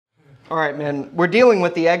All right, man. We're dealing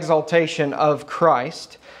with the exaltation of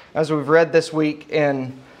Christ, as we've read this week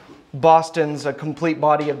in Boston's A Complete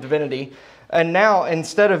Body of Divinity. And now,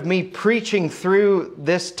 instead of me preaching through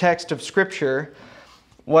this text of Scripture,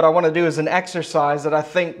 what I want to do is an exercise that I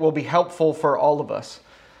think will be helpful for all of us.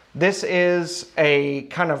 This is a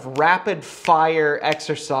kind of rapid fire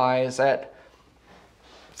exercise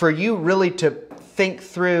for you really to think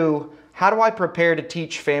through, how do I prepare to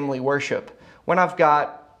teach family worship when I've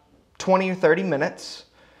got 20 or 30 minutes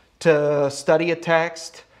to study a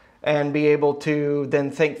text and be able to then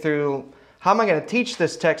think through, how am I going to teach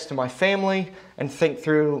this text to my family, and think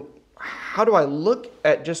through, how do I look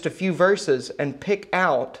at just a few verses and pick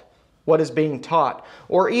out what is being taught?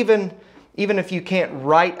 Or even if you can't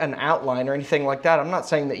write an outline or anything like that, I'm not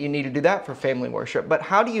saying that you need to do that for family worship, but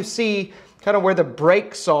how do you see kind of where the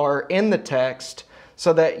breaks are in the text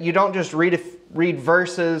so that you don't just read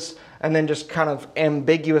verses and then just kind of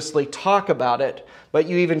ambiguously talk about it, but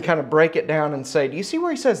you even kind of break it down and say, do you see where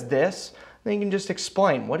he says this? Then you can just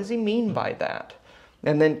explain, what does he mean by that?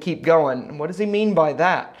 And then keep going, what does he mean by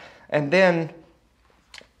that? And then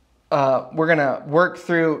we're going to work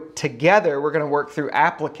through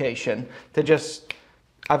application to just,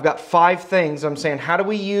 I've got 5 things. I'm saying, how do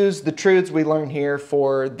we use the truths we learn here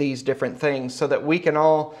for these different things so that we can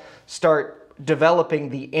all start developing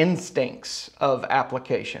the instincts of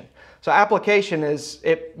application. So application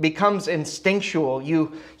it becomes instinctual.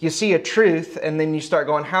 You see a truth and then you start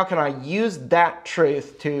going, how can I use that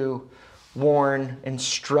truth to warn,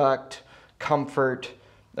 instruct, comfort,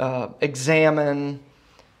 examine,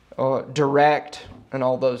 direct, and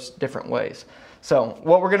all those different ways. So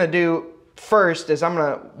what we're going to do first is I'm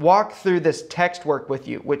going to walk through this text work with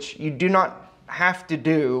you, which you do not have to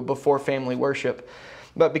do before family worship.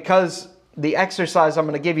 But because the exercise I'm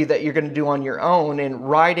going to give you that you're going to do on your own in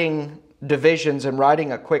writing divisions and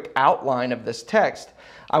writing a quick outline of this text,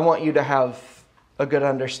 I want you to have a good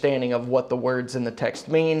understanding of what the words in the text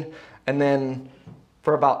mean. And then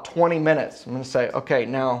for about 20 minutes, I'm going to say, okay,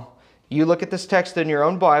 now you look at this text in your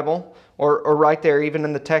own Bible or right there, even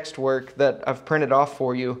in the text work that I've printed off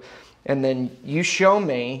for you. And then you show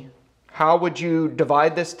me, how would you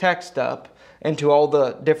divide this text up into all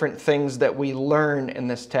the different things that we learn in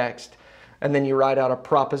this text? And then you write out a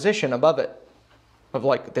proposition above it of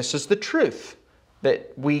like, this is the truth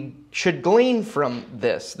that we should glean from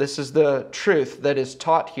this. This is the truth that is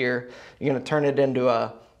taught here. You're going to turn it into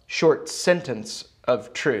a short sentence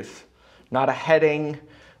of truth, not a heading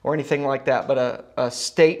or anything like that, but a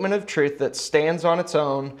statement of truth that stands on its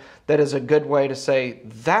own, that is a good way to say,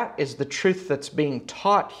 that is the truth that's being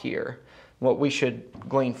taught here, what we should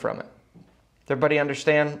glean from it. Does everybody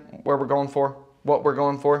understand where we're going for? What we're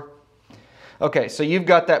going for? Okay, so you've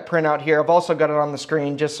got that printout here. I've also got it on the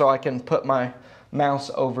screen just so I can put my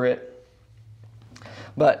mouse over it.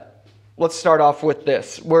 But let's start off with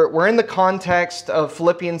this. We're in the context of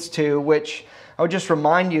Philippians 2, which I would just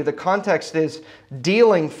remind you, the context is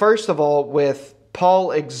dealing, first of all, with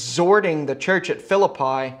Paul exhorting the church at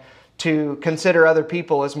Philippi to consider other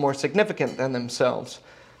people as more significant than themselves.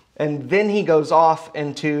 And then he goes off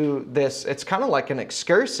into this, it's kind of like an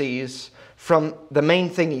excursus from the main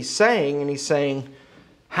thing he's saying, and he's saying,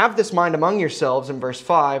 have this mind among yourselves in verse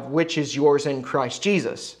 5, which is yours in Christ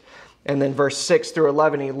Jesus. And then verse 6 through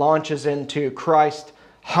 11, he launches into Christ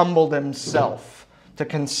humbled himself to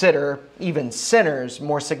consider even sinners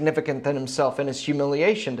more significant than himself in his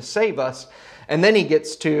humiliation to save us. And then he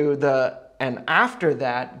gets to and after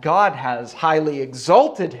that, God has highly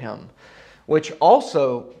exalted him, which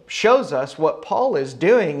also shows us what Paul is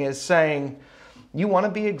doing is saying, you want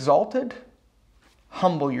to be exalted?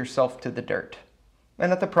 Humble yourself to the dirt.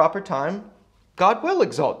 And at the proper time, God will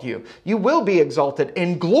exalt you. You will be exalted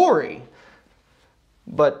in glory.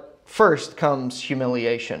 But first comes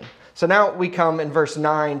humiliation. So now we come in verse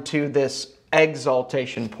 9 to this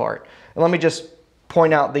exaltation part. And let me just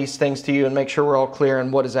point out these things to you and make sure we're all clear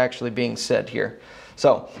on what is actually being said here.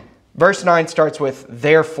 So, verse 9 starts with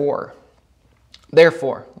therefore.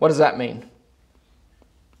 Therefore, what does that mean?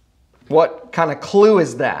 What kind of clue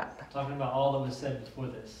is that? Talking about all that was said before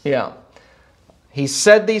this. Yeah. He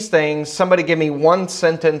said these things. Somebody give me one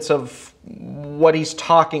sentence of what he's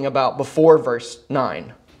talking about before verse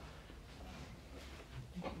 9.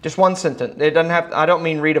 Just one sentence. It doesn't have. I don't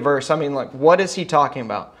mean read a verse. I mean, like, what is he talking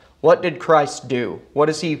about? What did Christ do? What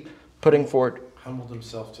is he putting forward? Humbled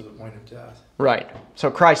himself to the point of death. Right. So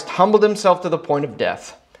Christ humbled himself to the point of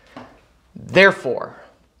death. Therefore,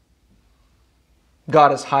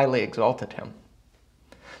 God has highly exalted him.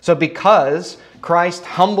 So because Christ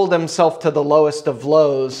humbled himself to the lowest of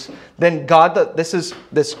lows, then God,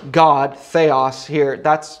 this God, Theos here,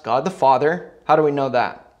 that's God the Father. How do we know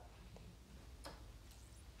that?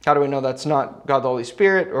 How do we know that's not God the Holy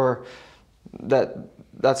Spirit, or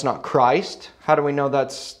that's not Christ? How do we know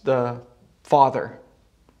that's the Father?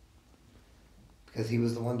 Because he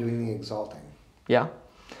was the one doing the exalting. Yeah.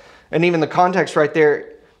 And even the context right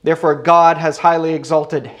there, therefore God has highly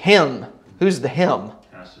exalted him. Who's the him?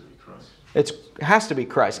 Has to be Christ. It has to be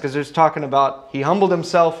Christ, because there's talking about he humbled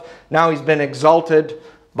himself, now he's been exalted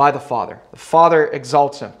by the Father. The Father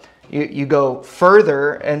exalts him. You go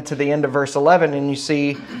further into the end of verse 11 and you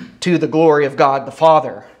see to the glory of God the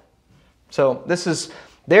Father. So this is,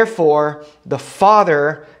 therefore, the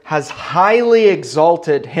Father has highly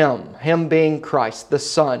exalted him, him being Christ, the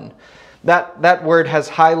Son. That word has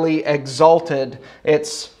highly exalted.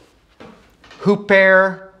 It's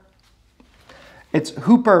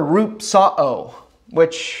huperupsao,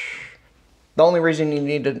 which the only reason you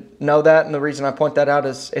need to know that, and the reason I point that out,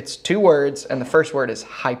 is it's two words, and the first word is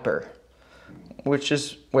hyper, which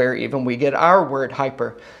is where even we get our word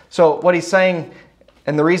hyper. So what he's saying,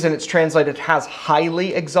 and the reason it's translated has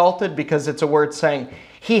highly exalted, because it's a word saying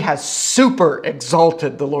he has super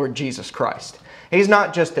exalted the Lord Jesus Christ. He's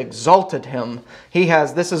not just exalted him.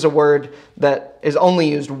 This is a word that is only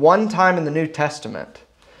used one time in the New Testament.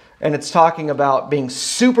 And it's talking about being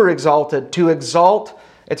super exalted. To exalt,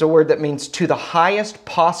 it's a word that means to the highest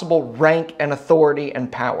possible rank and authority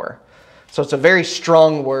and power. So it's a very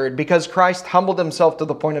strong word. Because Christ humbled himself to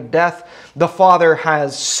the point of death, the Father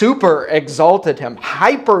has super exalted him,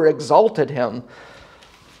 hyper exalted him.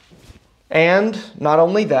 And not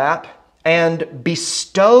only that, and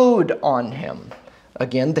bestowed on him.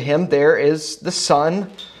 Again, the him there is the Son.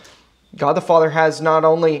 God the Father has not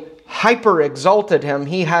only hyper exalted him,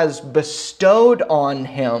 he has bestowed on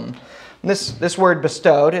him. This word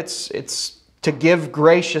bestowed, it's to give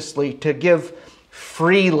graciously, to give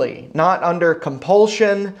freely, not under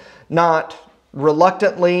compulsion, not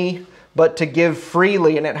reluctantly, but to give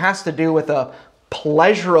freely. And it has to do with a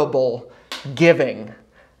pleasurable giving.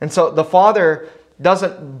 And so the Father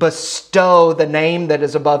doesn't bestow the name that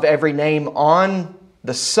is above every name on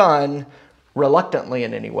the Son reluctantly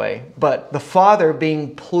in any way. But the Father,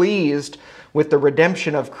 being pleased with the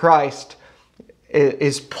redemption of Christ,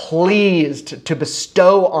 is pleased to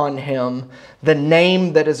bestow on him the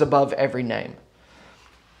name that is above every name.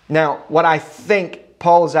 Now, what I think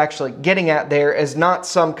Paul is actually getting at there is not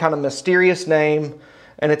some kind of mysterious name,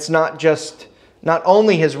 and it's not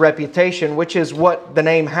only his reputation, which is what the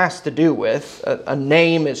name has to do with. A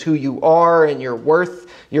name is who you are and your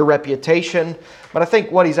worth, your reputation. But I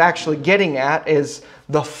think what he's actually getting at is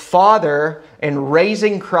the Father, in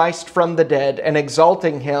raising Christ from the dead and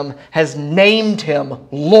exalting him, has named him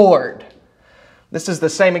Lord. This is the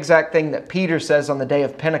same exact thing that Peter says on the day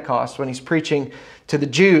of Pentecost when he's preaching to the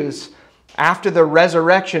Jews. After the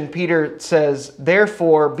resurrection, Peter says,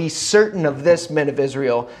 "Therefore be certain of this, men of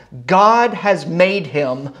Israel, God has made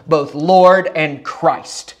him both Lord and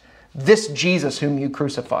Christ, this Jesus whom you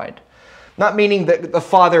crucified." Not meaning that the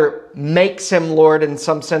Father makes him Lord in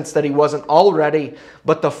some sense that he wasn't already,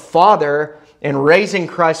 but the Father, in raising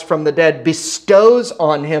Christ from the dead, bestows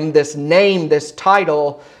on him this name, this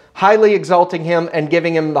title, highly exalting him and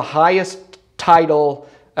giving him the highest title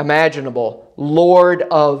imaginable, Lord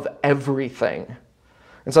of everything.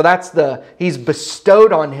 And so he's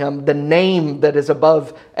bestowed on him the name that is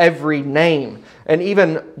above every name. And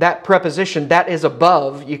even that preposition, that is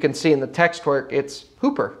above, you can see in the text work, it's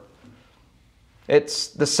huper. It's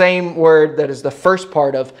the same word that is the first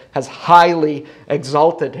part of has highly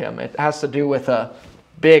exalted him. It has to do with a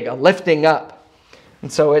lifting up.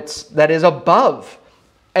 And so that is above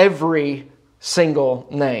every single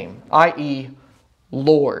name, i.e.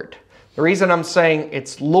 Lord. The reason I'm saying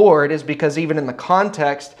it's Lord is because even in the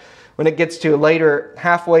context, when it gets to later,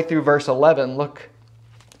 halfway through verse 11, look,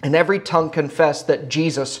 "And every tongue confess that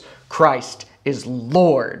Jesus Christ is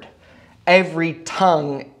Lord." Every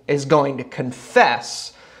tongue is going to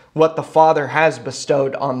confess what the Father has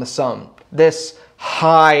bestowed on the Son. This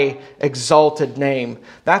high, exalted name.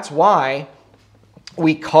 That's why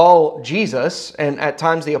we call Jesus, and at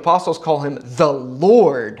times the apostles call him the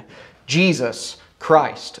Lord Jesus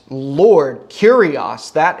Christ. Lord,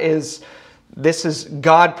 Kyrios, this is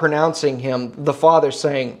God pronouncing him, the Father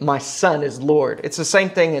saying, "My Son is Lord." It's the same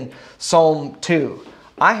thing in Psalm 2.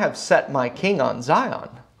 "I have set my King on Zion,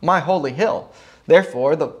 my holy hill."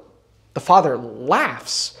 Therefore, the Father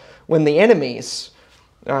laughs when the enemies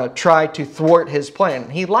try to thwart his plan.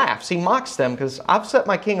 He laughs. He mocks them because I've set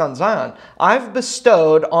my king on Zion. I've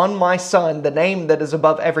bestowed on my son the name that is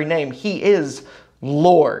above every name. He is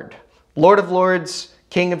Lord. Lord of lords,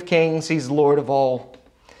 King of kings. He's Lord of all.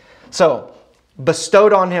 So,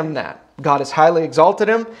 bestowed on him that. God has highly exalted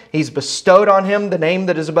him. He's bestowed on him the name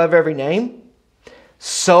that is above every name.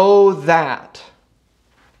 So that.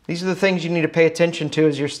 These are the things you need to pay attention to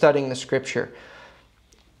as you're studying the Scripture.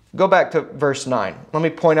 Go back to verse 9. Let me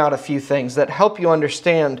point out a few things that help you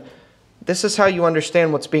understand. This is how you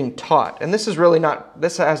understand what's being taught. And this is really not,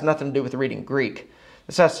 this has nothing to do with reading Greek.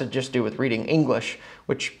 This has to just do with reading English,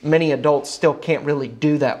 which many adults still can't really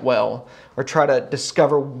do that well, or try to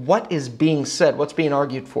discover what is being said, what's being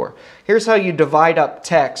argued for. Here's how you divide up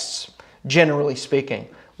texts, generally speaking.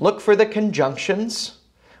 Look for the conjunctions,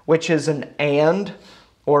 which is an and,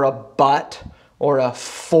 or a but, or a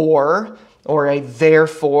for, or a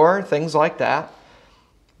therefore, things like that.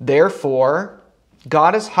 Therefore,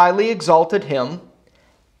 God has highly exalted him,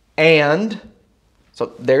 and,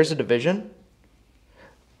 so there's a division,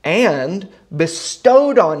 and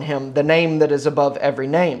bestowed on him the name that is above every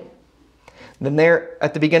name. Then there,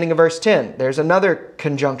 at the beginning of verse 10, there's another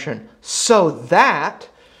conjunction. So that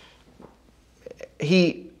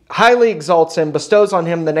he highly exalts him, bestows on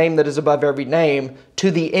him the name that is above every name, to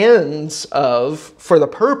the ends of, for the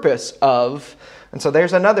purpose of. And so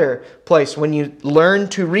there's another place. When you learn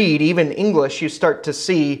to read, even English, you start to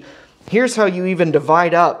see, here's how you even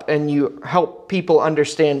divide up and you help people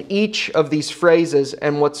understand each of these phrases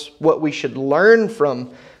and what we should learn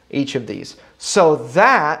from each of these. So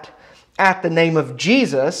that at the name of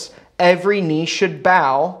Jesus, every knee should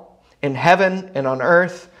bow in heaven and on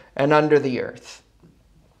earth and under the earth.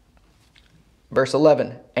 Verse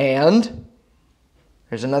 11, and,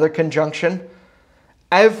 there's another conjunction,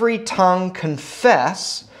 every tongue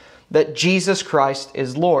confess that Jesus Christ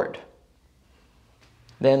is Lord.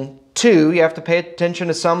 Then 2, you have to pay attention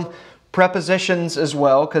to some prepositions as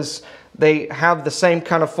well, because they have the same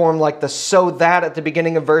kind of form like the so that at the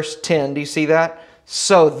beginning of verse 10. Do you see that?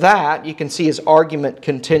 So that, you can see his argument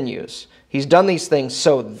continues. He's done these things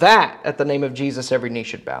so that at the name of Jesus every knee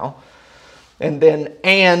should bow. And then,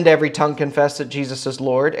 and every tongue confess that Jesus is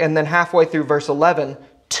Lord. And then halfway through verse 11,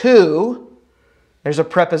 2, there's a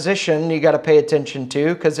preposition you got to pay attention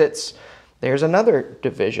to because there's another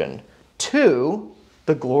division. 2,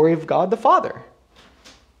 the glory of God the Father.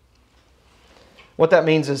 What that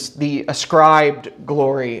means is the ascribed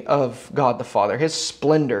glory of God the Father, his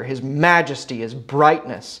splendor, his majesty, his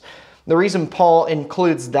brightness. The reason Paul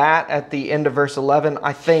includes that at the end of verse 11,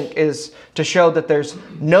 I think, is to show that there's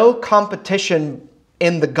no competition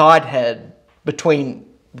in the Godhead between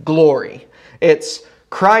glory. It's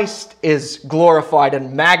Christ is glorified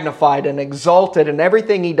and magnified and exalted in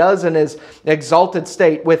everything he does in his exalted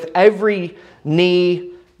state, with every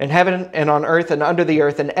knee in heaven and on earth and under the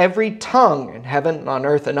earth, and every tongue in heaven and on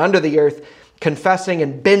earth and under the earth confessing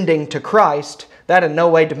and bending to Christ. That in no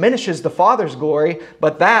way diminishes the Father's glory,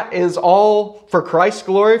 but that is all for Christ's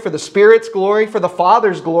glory, for the Spirit's glory, for the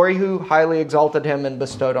Father's glory, who highly exalted him and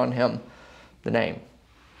bestowed on him the name.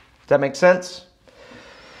 Does that make sense?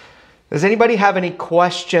 Does anybody have any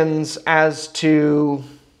questions as to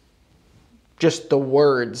just the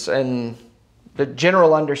words and the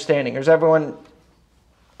general understanding? Or is everyone,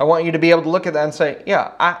 I want you to be able to look at that and say,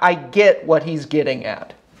 yeah, I get what he's getting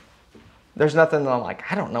at. There's nothing that I'm like,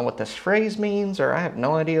 I don't know what this phrase means, or I have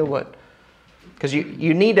no idea what. Because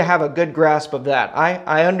you need to have a good grasp of that.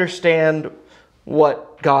 I understand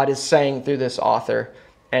what God is saying through this author,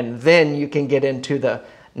 and then you can get into the,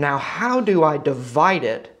 now how do I divide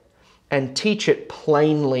it and teach it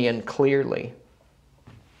plainly and clearly?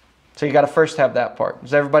 So you got to first have that part.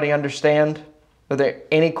 Does everybody understand? Are there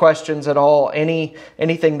any questions at all?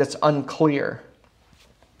 Anything that's unclear?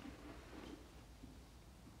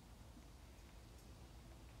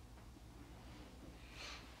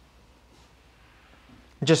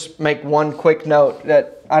 Just make one quick note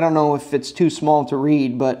that I don't know if it's too small to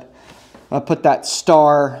read, but I put that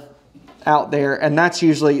star out there, and that's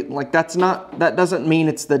usually like that doesn't mean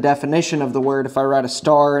it's the definition of the word. If I write a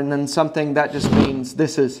star and then something, that just means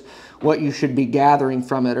this is what you should be gathering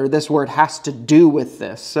from it, or this word has to do with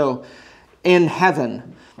this. So in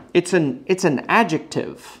heaven, it's an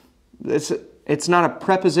adjective. It's not a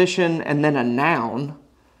preposition and then a noun.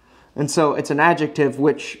 And so it's an adjective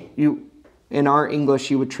which in our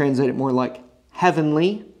English, you would translate it more like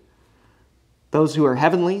heavenly. Those who are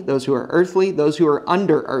heavenly, those who are earthly, those who are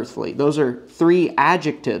under earthly. Those are 3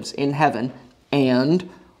 adjectives in heaven and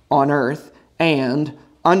on earth and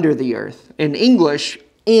under the earth. In English,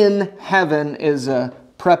 in heaven is a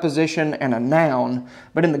preposition and a noun,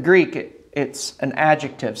 but in the Greek it's an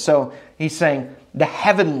adjective. So he's saying the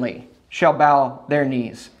heavenly shall bow their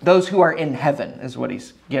knees. Those who are in heaven is what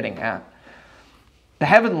he's getting at. The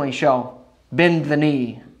heavenly shall bend the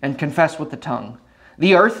knee and confess with the tongue.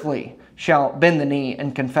 The earthly shall bend the knee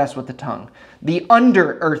and confess with the tongue. The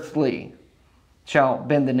under-earthly shall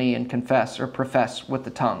bend the knee and confess or profess with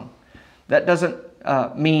the tongue. That doesn't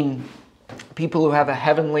mean people who have a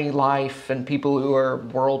heavenly life and people who are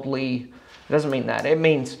worldly. It doesn't mean that. It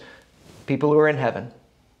means people who are in heaven,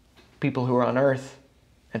 people who are on earth,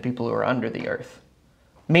 and people who are under the earth.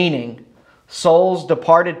 Meaning, souls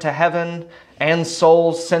departed to heaven and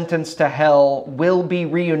souls sentenced to hell will be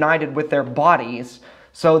reunited with their bodies,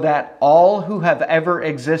 so that all who have ever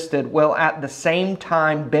existed will at the same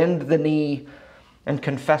time bend the knee and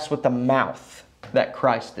confess with the mouth that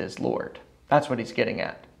Christ is Lord. That's what he's getting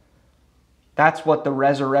at. That's what the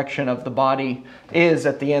resurrection of the body is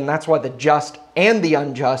at the end. That's why the just and the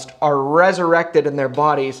unjust are resurrected in their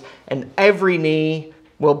bodies, and every knee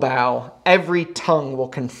will bow, every tongue will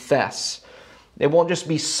confess. It won't just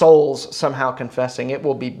be souls somehow confessing. It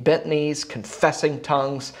will be bent knees, confessing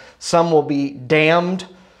tongues. Some will be damned,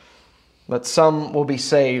 but some will be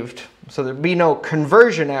saved. So there'll be no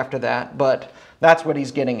conversion after that, but that's what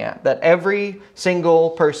he's getting at. That every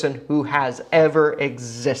single person who has ever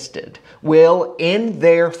existed will, in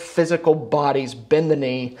their physical bodies, bend the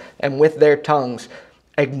knee and with their tongues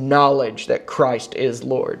acknowledge that Christ is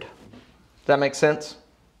Lord. Does that make sense?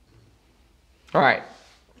 All right.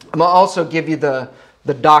 I'm going to also give you the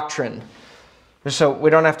doctrine, so we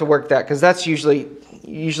don't have to work that, because that's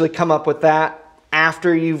usually come up with that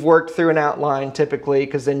after you've worked through an outline typically,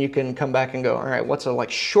 because then you can come back and go, all right, what's a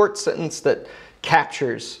short sentence that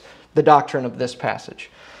captures the doctrine of this passage?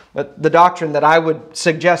 But the doctrine that I would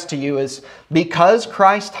suggest to you is, because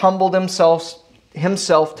Christ humbled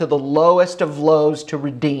himself to the lowest of lows to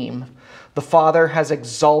redeem, the Father has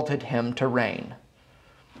exalted him to reign.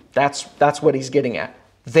 That's what he's getting at.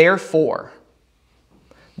 Therefore,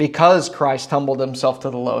 because Christ humbled himself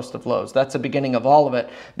to the lowest of lows, that's the beginning of all of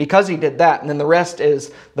it. Because he did that, and then the rest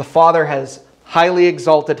is the Father has highly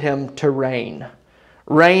exalted him to reign.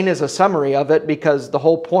 Reign is a summary of it, because the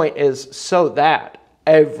whole point is so that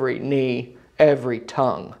every knee, every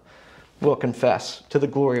tongue will confess to the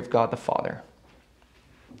glory of God the Father.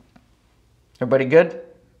 Everybody good?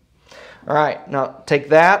 All right, now take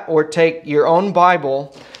that, or take your own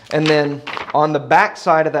Bible, and then on the back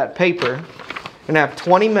side of that paper, you're going to have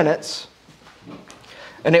 20 minutes,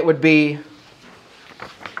 and it would be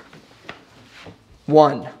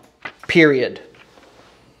 1, period.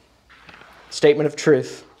 Statement of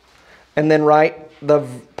truth. And then write the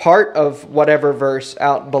part of whatever verse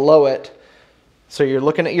out below it. So you're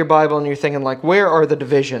looking at your Bible and you're thinking, where are the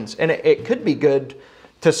divisions? And it could be good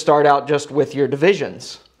to start out just with your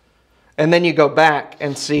divisions. And then you go back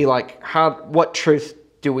and see, what truth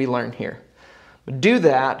do we learn here? Do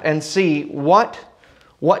that and see what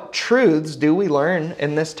truths do we learn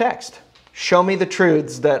in this text. Show me the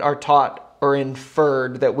truths that are taught or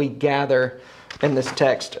inferred that we gather in this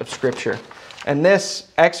text of Scripture. And this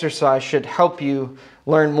exercise should help you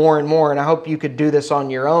learn more and more. And I hope you could do this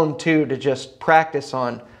on your own too, to just practice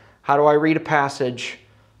on how do I read a passage,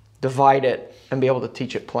 divide it, and be able to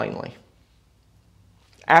teach it plainly.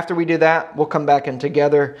 After we do that, we'll come back and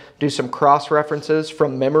together do some cross-references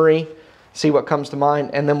from memory, see what comes to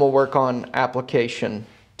mind, and then we'll work on application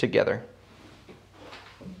together.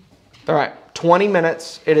 All right, 20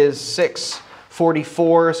 minutes. It is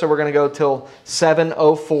 6:44, so we're going to go till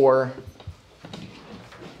 7:04.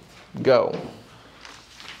 Go.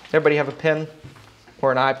 Everybody have a pen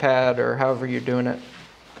or an iPad or however you're doing it?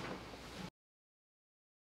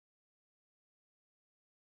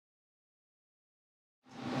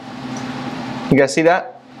 You guys see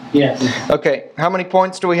that? Yes. Okay, how many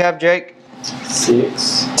points do we have, Jake? 6.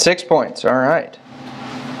 6 points, all right.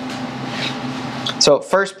 So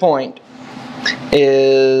first point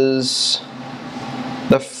is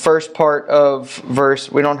the first part of verse.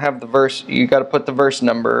 We don't have the verse. You got to put the verse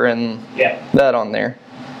number and that on there,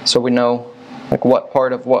 so we know what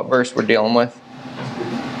part of what verse we're dealing with.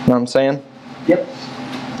 Know what I'm saying? Yep.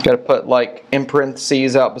 Got to put in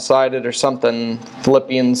parentheses out beside it or something.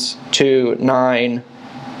 Philippians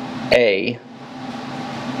 2:9a.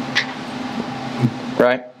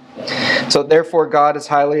 Right? So therefore God has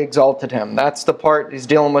highly exalted him. That's the part he's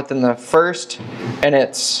dealing with in the first. And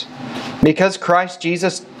it's because Christ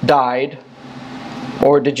Jesus died.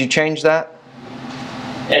 Or did you change that?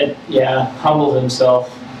 And humbled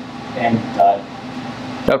himself and died.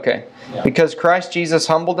 Okay. Yeah. Because Christ Jesus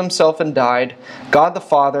humbled himself and died, God the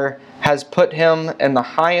Father has has put him in the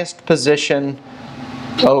highest position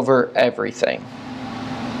over everything.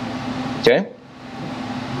 Okay?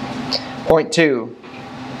 Point 2.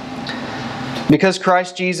 Because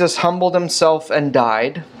Christ Jesus humbled himself and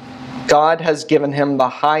died, God has given him the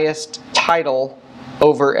highest title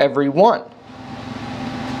over everyone.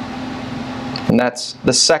 And that's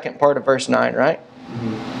the second part of verse 9, right?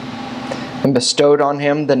 And bestowed on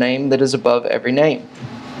him the name that is above every name.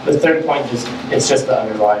 The third point, it's just the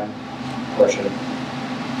underlined portion.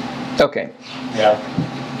 Okay. Yeah.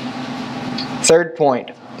 Third point.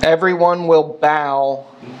 Everyone will bow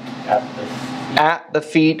At at the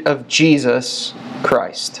feet of Jesus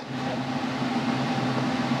Christ.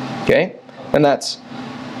 Okay? And that's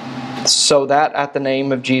so that at the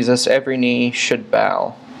name of Jesus every knee should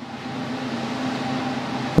bow,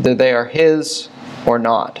 whether they are his or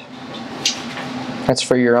not. That's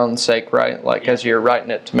for your own sake, right? Like as you're writing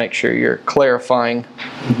it, to make sure you're clarifying.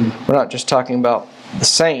 We're not just talking about the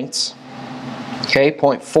saints. Okay,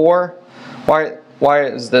 point 4. Why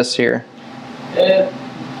is this here?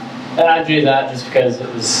 And I drew that just because it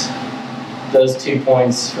was those 2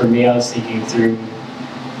 points for me. I was thinking through.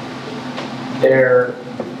 They're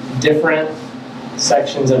different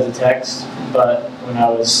sections of the text, but when I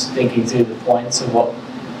was thinking through the points of what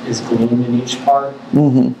is gleaned in each part,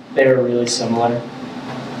 they were really similar.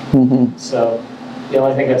 So the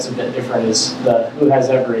only thing that's a bit different is the who has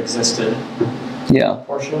ever existed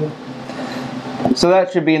portion. So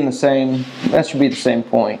that should be in the same. That should be the same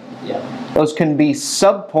point. Yeah. Those can be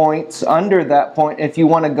subpoints under that point if you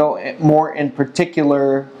want to go more in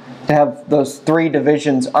particular, to have those 3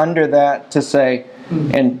 divisions under that, to say,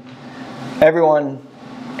 and everyone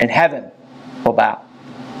in heaven will bow,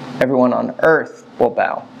 everyone on earth will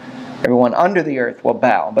bow, everyone under the earth will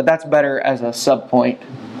bow. But that's better as a subpoint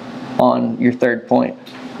on your third point.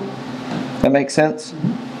 That makes sense?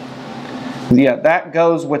 Yeah, that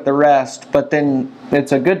goes with the rest, but then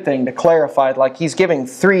it's a good thing to clarify, like he's giving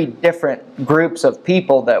 3 different groups of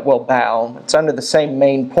people that will bow. It's under the same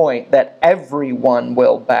main point, that everyone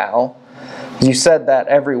will bow. You said that,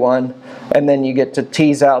 everyone, and then you get to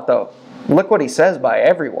tease out the, look what he says by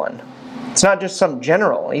everyone. It's not just some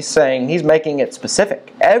general. He's saying, he's making it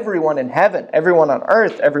specific. Everyone in heaven, everyone on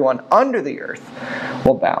earth, everyone under the earth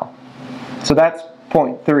will bow. So that's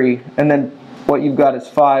point 3, and then what you've got as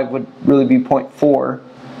 5 would really be point 4.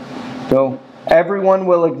 So, everyone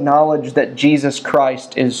will acknowledge that Jesus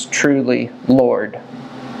Christ is truly Lord.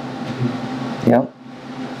 Yeah,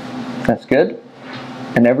 that's good.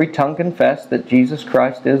 And every tongue confess that Jesus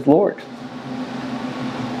Christ is Lord.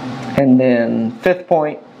 And then 5th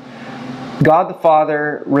point, God the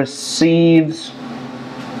Father receives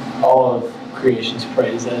All of creation's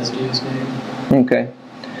praise that is due his name. Okay.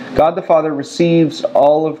 God the Father receives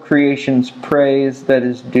all of creation's praise that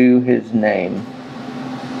is due his name,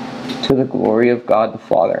 to the glory of God the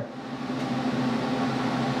Father.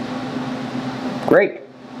 Great.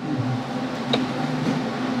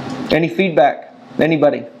 Any feedback?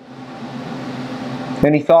 Anybody?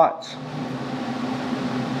 Any thoughts?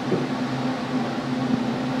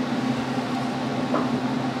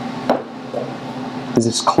 Is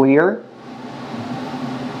this clear?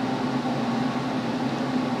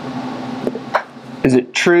 Is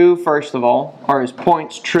it true, first of all? Are his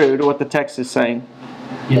points true to what the text is saying?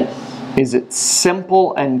 Yes. Is it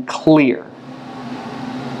simple and clear?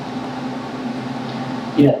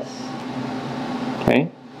 Yes.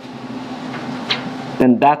 Okay.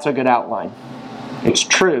 Then that's a good outline. It's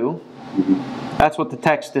true. That's what the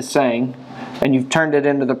text is saying. And you've turned it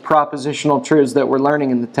into the propositional truths that we're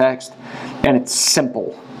learning in the text. And it's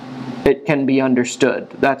simple. It can be understood.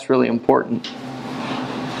 That's really important.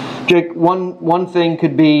 Jake, one thing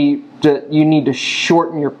could be that you need to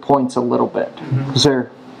shorten your points a little bit. Because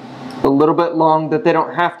they're a little bit long, that they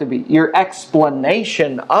don't have to be. Your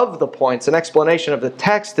explanation of the points, an explanation of the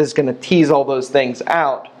text, is going to tease all those things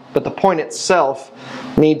out. But the point itself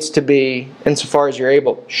needs to be, insofar as you're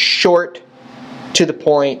able, short, to the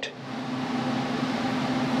point,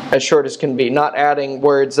 as short as can be. Not adding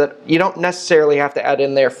words that you don't necessarily have to add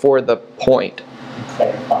in there for the point.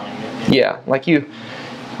 Clarifying it. Yeah, like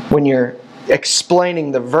when you're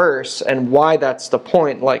explaining the verse and why that's the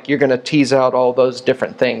point, like you're going to tease out all those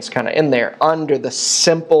different things kind of in there under the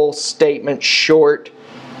simple statement, short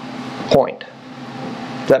point.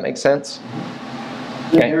 Does that make sense?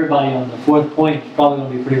 Okay. Everybody on the 4th point is probably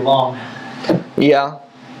going to be pretty long. Yeah.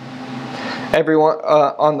 Everyone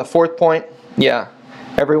on the 4th point, yeah.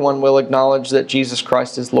 Everyone will acknowledge that Jesus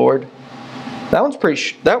Christ is Lord. That one's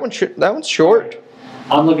pretty. That one's short.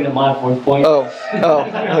 I'm looking at my fourth point. Oh,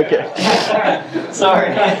 okay. Sorry.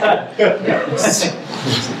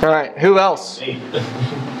 All right, who else?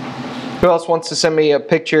 Who else wants to send me a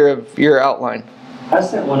picture of your outline? I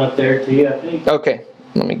sent one up there to you, I think. Okay,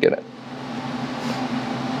 let me get it.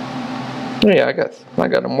 Oh, yeah, I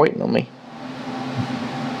got them waiting on me.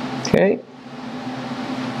 Okay.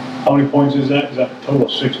 How many points is that? Is that a total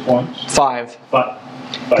of 6 points? 5.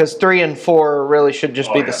 5. Because 3 and 4 really should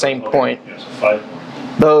just be the same point. Yes, 5 points.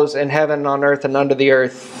 Those in heaven, on earth, and under the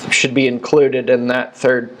earth should be included in that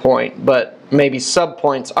third point, but maybe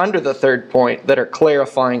subpoints under the third point that are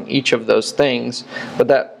clarifying each of those things. But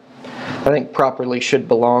that, I think, properly should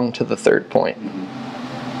belong to the third point.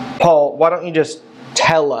 Paul, why don't you just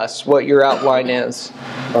tell us what your outline is?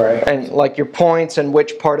 All right. And like your points and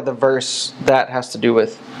which part of the verse that has to do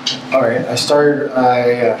with. All right. I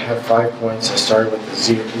have 5 points. I started with the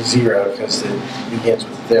zero because it begins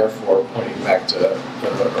with therefore, pointing back to the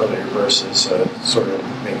earlier verses, so it sort of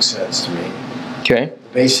makes sense to me. Okay.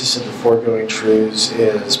 The basis of the foregoing truths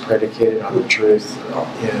is predicated on the truth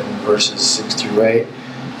in verses 6 through 8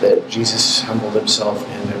 that Jesus humbled himself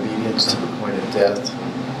in obedience to the point of death.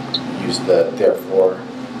 Use the therefore.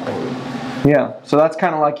 Yeah, so that's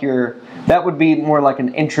kind of like that would be more like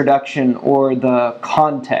an introduction or the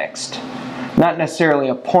context. Not necessarily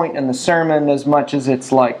a point in the sermon as much as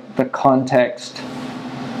it's like the context.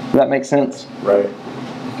 Does that make sense? Right.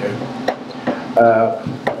 Okay.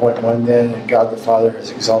 Point 1 then, and God the Father has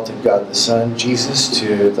exalted God the Son, Jesus,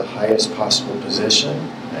 to the highest possible position,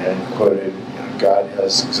 and quoted, God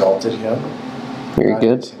has exalted him. Very God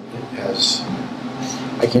good.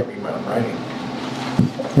 I can't read my own writing.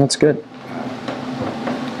 That's good.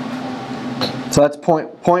 So that's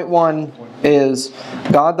point 1 is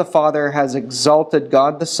God the Father has exalted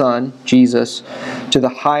God the Son, Jesus, to the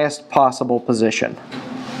highest possible position.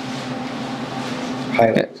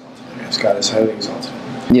 Highly exalted. Yes, God is highly exalted.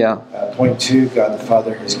 Yeah. Point 2, God the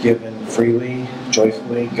Father has given freely,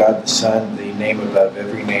 joyfully, God the Son, the name above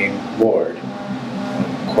every name, Lord.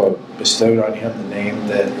 Quote, bestowed on him the name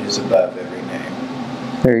that is above every name.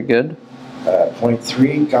 Very good. Point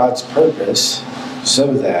 3, God's purpose,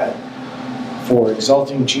 so that for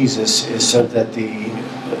exalting Jesus is so that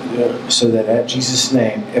at Jesus'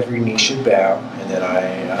 name every knee should bow, and then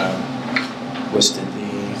I listed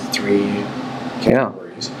the 3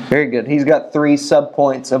 categories. Yeah. Very good. He's got 3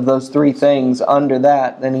 subpoints of those 3 things under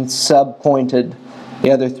that, and he's subpointed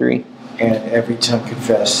the other 3. And every tongue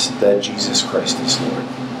confess that Jesus Christ is Lord.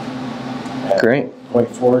 Great. Point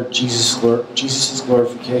 4, Jesus'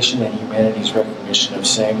 glorification and humanity's recognition of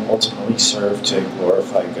same ultimately serve to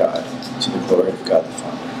glorify God, to the glory of God the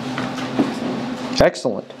Father.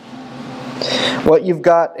 Excellent. What you've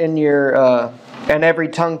got in your, and every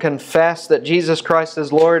tongue confess that Jesus Christ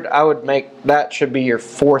is Lord, I would make that should be your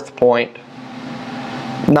 4th point.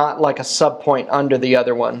 Not like a subpoint under the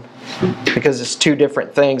other one, because it's 2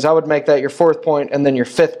 different things. I would make that your 4th point, and then your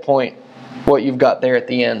 5th point, what you've got there at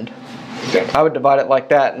the end. I would divide it like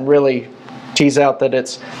that and really tease out that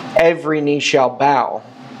it's every knee shall bow.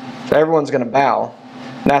 So everyone's going to bow.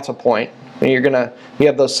 That's a point. And you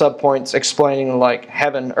have those subpoints explaining like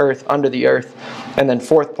heaven, earth, under the earth. And then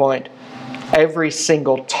 4th point, every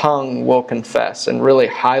single tongue will confess, and really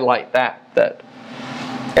highlight that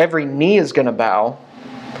every knee is going to bow,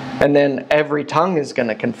 and then every tongue is going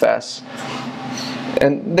to confess.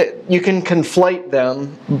 And you can conflate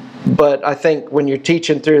them, but I think when you're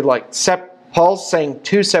teaching through, like, Paul's saying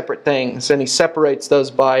 2 separate things, and he separates those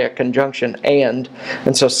by a conjunction and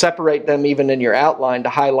so separate them even in your outline to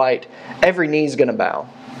highlight every knee is going to bow.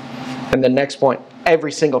 And the next point,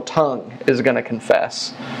 every single tongue is going to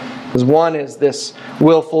confess. Because one is this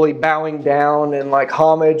willfully bowing down and like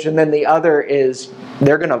homage, and then the other is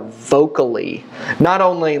they're going to vocally, not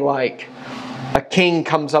only like a king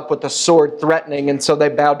comes up with a sword threatening and so they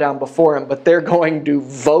bow down before him, but they're going to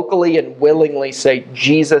vocally and willingly say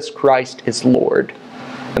Jesus Christ is Lord.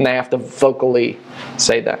 And they have to vocally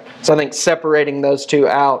say that. So I think separating those 2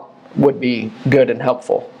 out would be good and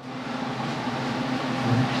helpful.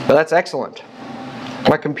 But that's excellent.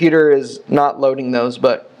 My computer is not loading those,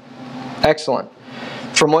 but excellent.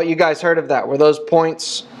 From what you guys heard of that, were those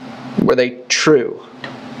points, were they true?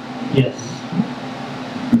 Yes.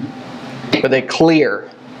 Were they clear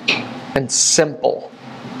and simple?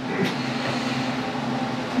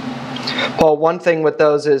 Paul, one thing with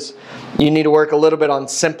those is you need to work a little bit on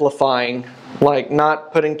simplifying, like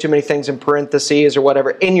not putting too many things in parentheses or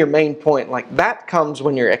whatever in your main point. Like that comes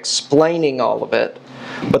when you're explaining all of it.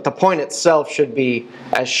 But the point itself should be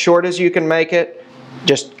as short as you can make it,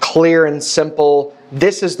 just clear and simple.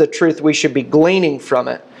 This is the truth we should be gleaning from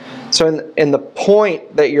it. So in the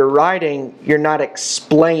point that you're writing, you're not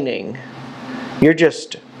explaining. You're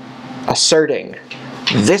just asserting,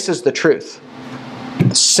 this is the truth.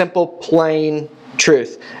 Simple, plain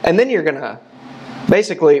truth. And then you're going to,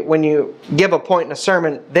 basically, when you give a point in a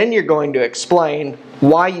sermon, then you're going to explain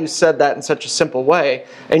why you said that in such a simple way.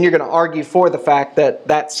 And you're going to argue for the fact that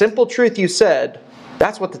that simple truth you said,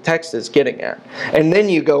 that's what the text is getting at. And then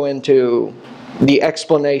you go into the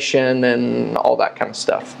explanation and all that kind of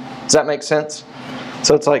stuff. Does that make sense?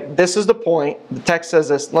 So it's like, this is the point. The text says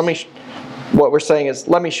this. What we're saying is,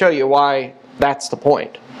 let me show you why that's the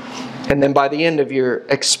point. And then by the end of your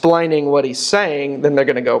explaining what he's saying, then they're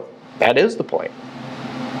going to go, that is the point.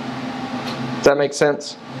 Does that make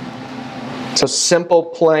sense? So simple,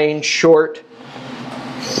 plain, short,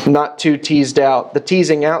 not too teased out. The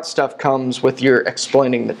teasing out stuff comes with your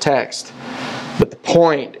explaining the text. But the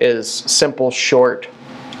point is simple, short,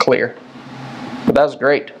 clear. But that was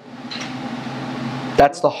great.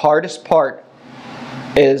 That's the hardest part,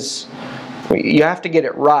 is you have to get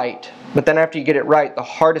it right. But then after you get it right, the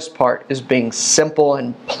hardest part is being simple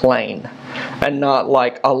and plain. And not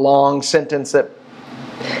like a long sentence that...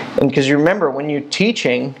 And because you remember, when you're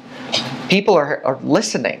teaching, people are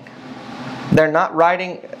listening. They're not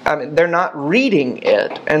writing, they're not reading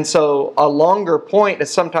it. And so a longer point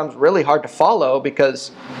is sometimes really hard to follow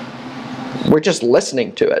because we're just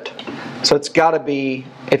listening to it. So it's got to be,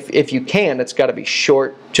 if you can, it's got to be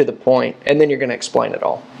short, to the point, and then you're going to explain it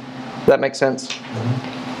all. Does that make sense?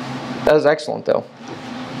 That was excellent, though.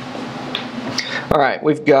 All right,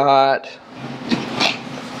 we've got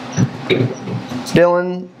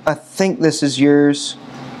Dylan. I think this is yours.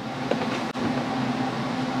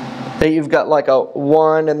 That you've got like a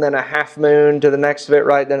 1 and then a half moon to the next of it,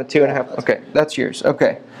 right? Then a 2.5. Okay, that's yours.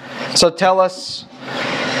 Okay, so tell us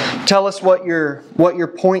what your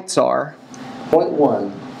points are. Point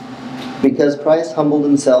 1. Because Christ humbled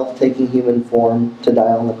himself, taking human form, to die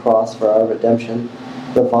on the cross for our redemption,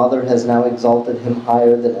 the Father has now exalted him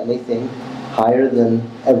higher than anything, higher than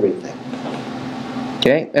everything.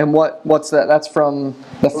 Okay, and what's that? That's from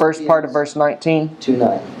the first part of verse 19?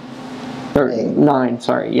 2:9. Or 9,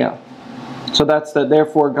 sorry, yeah. So that's the,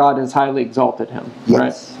 therefore God has highly exalted him,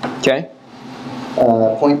 yes. Right? Okay.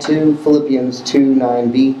 Point 2, Philippians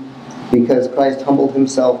 2:9b. Because Christ humbled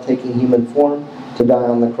himself, taking human form, to die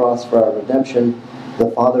on the cross for our redemption,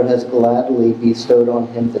 the Father has gladly bestowed on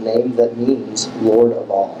him the name that means Lord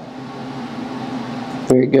of all.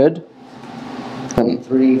 Very good. Point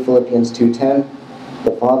 3, Philippians 2:10.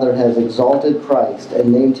 The Father has exalted Christ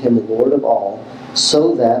and named him Lord of all,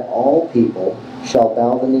 so that all people shall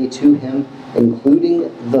bow the knee to him,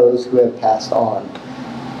 including those who have passed on.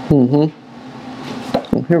 Well,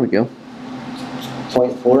 here we go.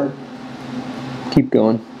 Point 4. Keep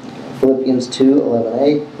going. Philippians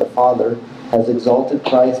 2:11a. The Father has exalted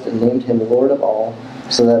Christ and named him Lord of all,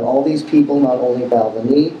 so that all these people not only bow the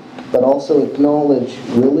knee, but also acknowledge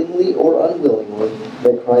willingly or unwillingly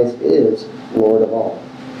that Christ is Lord of all.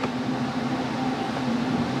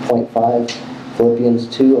 Point 5. Philippians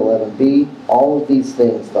 2:11b. All of these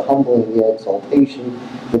things, the humbling, the exaltation,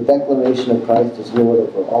 the declaration of Christ as Lord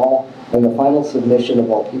over all, and the final submission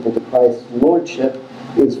of all people to Christ's lordship,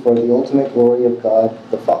 is for the ultimate glory of God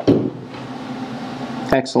the Father.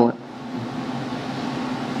 Excellent.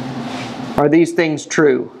 Are these things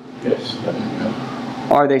true? Yes.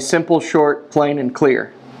 Are they simple, short, plain, and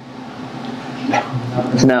clear?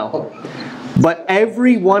 No. But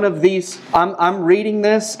every one of these, I'm reading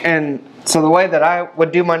this, and so the way that I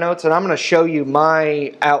would do my notes, and I'm going to show you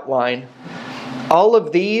my outline. All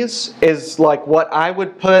of these is like what I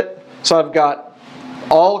would put. So I've got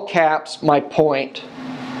all caps, my point,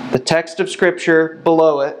 the text of Scripture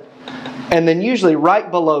below it, and then usually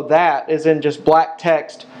right below that is in just black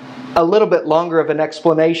text, a little bit longer of an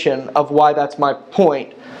explanation of why that's my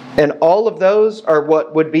point. And all of those are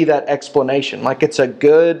what would be that explanation. Like it's a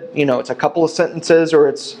good, it's a couple of sentences or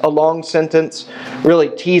it's a long sentence really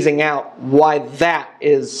teasing out why that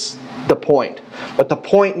is the point. But the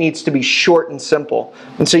point needs to be short and simple.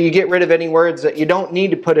 And so you get rid of any words that you don't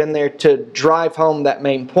need to put in there to drive home that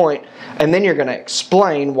main point. And then you're going to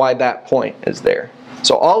explain why that point is there.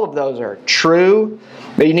 So all of those are true,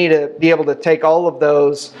 but you need to be able to take all of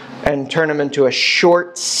those and turn them into a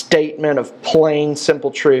short statement of plain, simple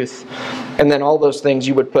truth. And then all those things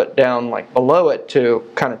you would put down like below it to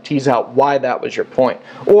kind of tease out why that was your point.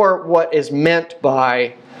 Or what is meant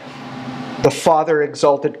by the Father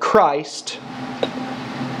exalted Christ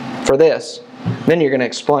for this. Then you're going to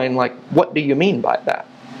explain like, what do you mean by that?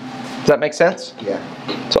 Does that make sense? Yeah.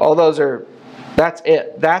 So all those are That's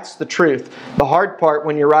it. That's the truth. The hard part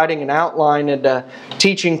when you're writing an outline and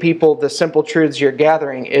teaching people the simple truths you're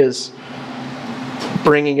gathering is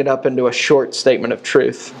bringing it up into a short statement of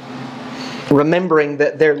truth. Remembering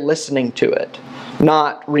that they're listening to it,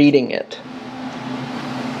 not reading it.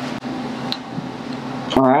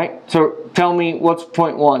 Alright, so tell me, what's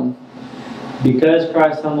point 1? Because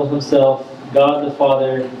Christ humbled himself, God the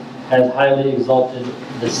Father has highly exalted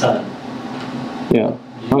the Son. Yeah,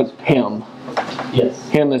 it's him. Yes.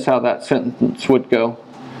 Him is how that sentence would go.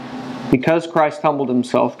 Because Christ humbled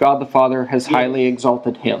himself, God the Father has highly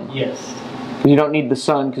exalted him. Yes. You don't need the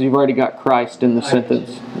Son because you've already got Christ in the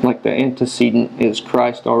sentence. Like the antecedent is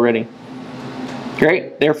Christ already.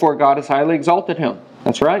 Great. Therefore God has highly exalted him.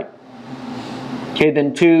 That's right. Okay,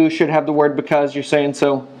 then 2 should have the word because. You're saying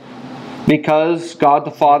so. Because God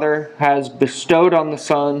the Father has bestowed on the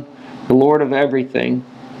Son the Lord of everything.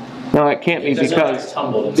 No, it can't be because Christ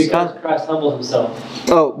humbled himself. Because Christ humbled himself.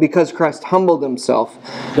 Oh, because Christ humbled himself.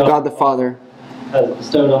 God the Father has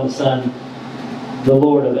bestowed on the Son the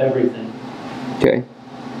Lord of everything. Okay.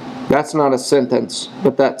 That's not a sentence,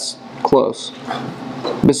 but that's close.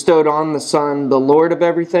 Bestowed on the Son the Lord of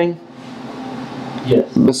everything?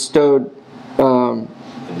 Yes. Bestowed The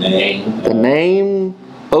name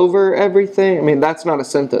over everything? I mean, that's not a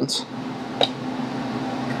sentence.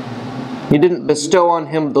 You didn't bestow on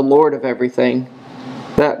him the Lord of everything.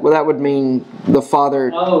 That would mean the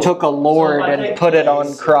Father took a Lord and put it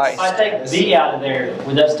on Christ. If I take the out of there,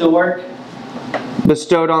 would that still work?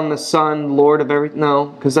 Bestowed on the Son, Lord of everything. No,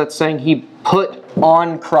 because that's saying he put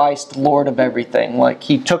on Christ, Lord of everything. Like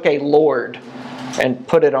he took a Lord and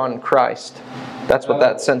put it on Christ. That's what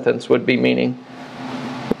that sentence would be meaning.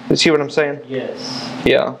 You see what I'm saying? Yes.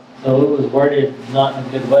 Yeah. So it was worded not in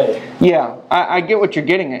a good way. Yeah, I get what you're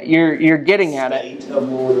getting at. You're getting at it. State of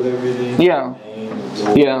Lord of everything. Yeah. Name of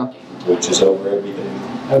Lord, Yeah. which is over everything.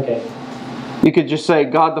 Okay. You could just say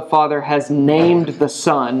God the Father has named the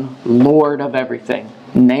Son Lord of everything.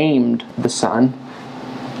 Named the Son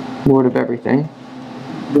Lord of everything.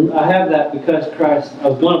 I have that because Christ. I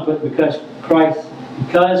was going to put because Christ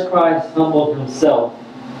humbled himself.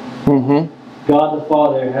 Mm-hmm. God the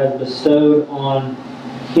Father has bestowed on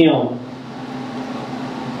him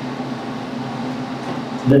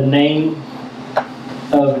the name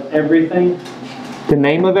of everything. The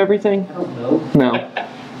name of everything? I don't know. No.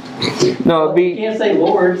 No, it'd You be... can't say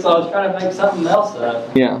Lord, so I was trying to make something else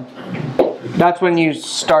up. Yeah. That's when you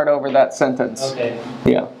start over that sentence. Okay.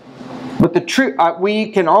 Yeah. But the truth,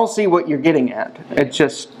 we can all see what you're getting at. It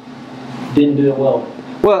just... Didn't do it well.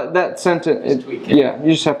 Well, that sentence... Yeah,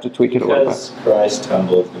 you just have to tweak it a little bit. Because Christ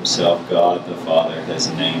humbled himself, God the Father has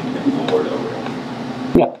named him Lord over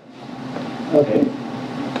him. Yeah. Okay.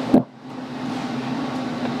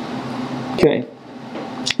 Okay.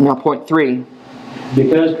 Now point 3.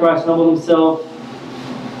 Because Christ humbled himself,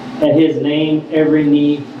 at his name every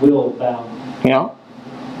knee will bow. Yeah.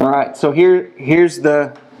 All right. So here's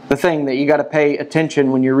the thing that you got to pay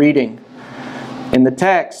attention when you're reading. In the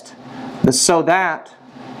text, the so that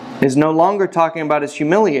is no longer talking about his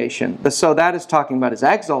humiliation. The so that is talking about his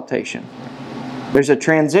exaltation. There's a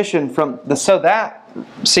transition from the so that.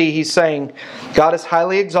 See, he's saying, God has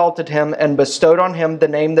highly exalted him and bestowed on him the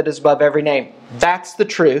name that is above every name. That's the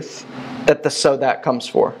truth that the so that comes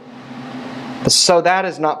for. The so that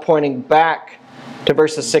is not pointing back to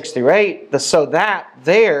verses 6 through 8. The so that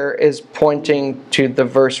there is pointing to the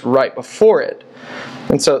verse right before it.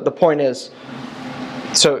 And so the point is,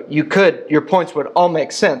 so your points would all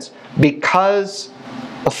make sense. Because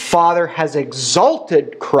the Father has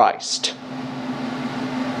exalted Christ.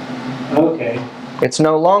 Okay. It's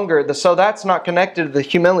no longer, the so that's not connected to the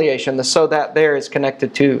humiliation. The so that there is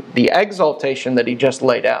connected to the exaltation that he just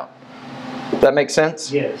laid out. Does that make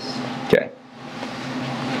sense? Yes. Okay.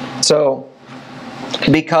 So,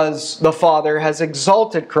 because the Father has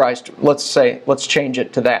exalted Christ, let's change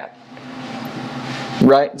it to that.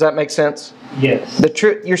 Right? Does that make sense? Yes. The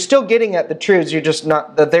truth, you're still getting at the truths, you're just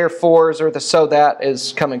not, the therefores or the so that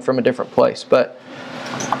is coming from a different place. But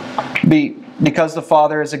because the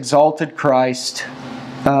Father has exalted Christ,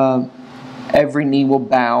 every knee will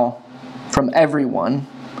bow from everyone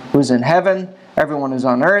who's in heaven, everyone who's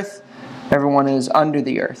on earth, everyone who's under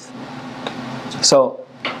the earth. So,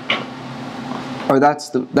 or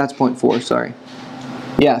that's point 4, sorry.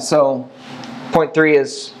 Yeah, so point 3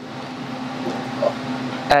 is,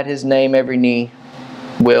 at his name every knee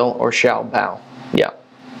will or shall bow. Yeah.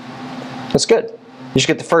 That's good. You should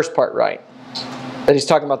get the first part right. That he's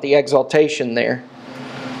talking about the exaltation there.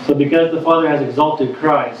 So because the Father has exalted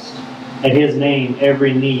Christ, at his name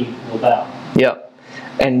every knee will bow. Yep.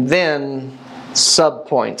 And then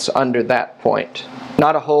sub-points under that point.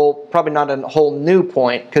 Probably not a whole new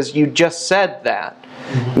point, because you just said that.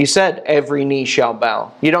 You said every knee shall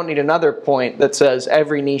bow. You don't need another point that says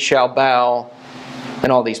every knee shall bow in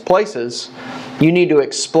all these places. You need to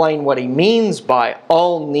explain what he means by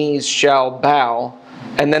all knees shall bow.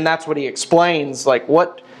 And then that's what he explains, like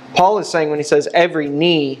what Paul is saying when he says every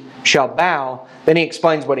knee shall bow. Then he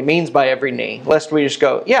explains what he means by every knee. Lest we just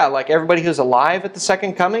go, yeah, like everybody who's alive at the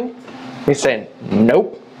second coming? He's saying,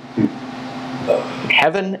 nope.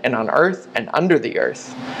 Heaven and on earth and under the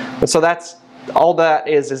earth. And so that's all that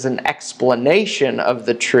is an explanation of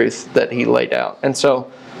the truth that he laid out. And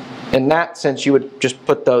so in that sense, you would just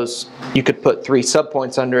put those, you could put 3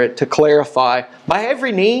 subpoints under it to clarify. By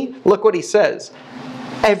every knee, look what he says.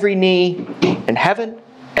 Every knee in heaven,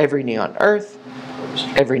 every knee on earth,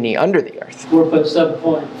 every knee under the earth. Or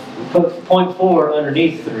put point 4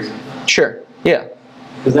 underneath 3. Sure, yeah.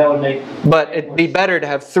 Because that would make... But it'd be better to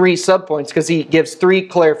have 3 subpoints, because he gives 3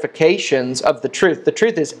 clarifications of the truth. The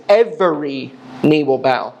truth is every knee will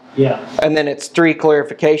bow. Yeah. And then it's 3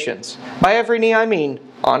 clarifications. By every knee, I mean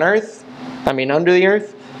on earth, I mean under the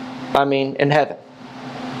earth, I mean in heaven.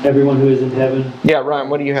 Everyone who is in heaven. Yeah, Ryan,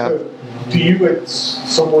 what do you have? So, do you,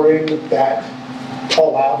 somewhere in that,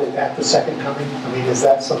 call out at the second coming? I mean, is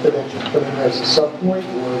that something that you put in as a subpoint,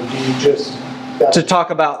 or do you just... To talk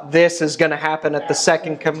about this is going to happen at the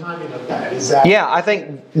second coming. Yeah, I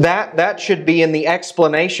think that should be in the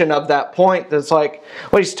explanation of that point. That's like,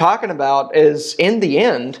 what he's talking about is, in the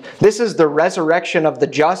end, this is the resurrection of the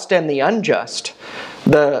just and the unjust.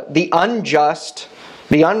 The unjust,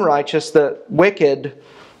 the unrighteous, the wicked,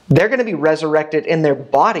 they're going to be resurrected in their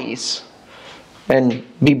bodies and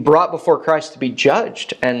be brought before Christ to be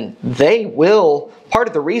judged. And they will, part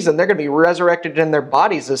of the reason they're going to be resurrected in their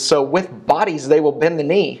bodies is so with bodies they will bend the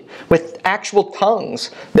knee. With actual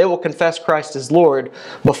tongues they will confess Christ as Lord.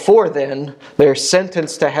 Before then, they're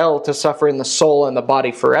sentenced to hell to suffer in the soul and the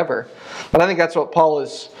body forever. But I think that's what Paul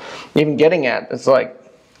is even getting at. It's like,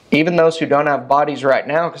 even those who don't have bodies right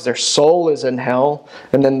now, because their soul is in hell,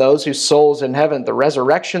 and then those whose soul is in heaven, the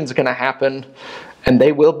resurrection is going to happen, and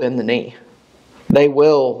they will bend the knee. They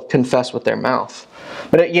will confess with their mouth.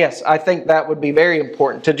 But yes, I think that would be very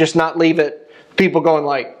important, to just not leave it, people going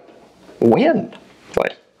like, when?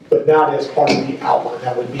 But not as part of the outline,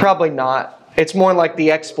 that would be... Probably not. It's more like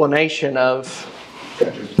the explanation of...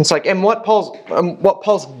 It's like, and what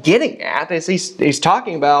Paul's getting at is he's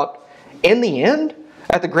talking about, in the end,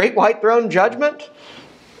 at the great white throne judgment,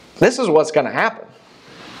 this is what's going to happen.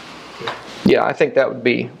 Yeah, I think that would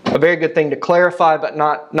be a very good thing to clarify, but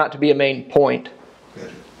not to be a main point.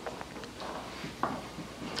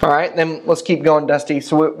 All right, then let's keep going, Dusty.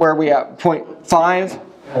 So where are we at? Point 5?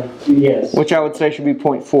 Yes. Which I would say should be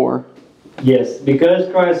point 4. Yes.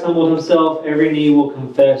 Because Christ humbled himself, every knee will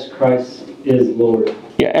confess Christ is Lord.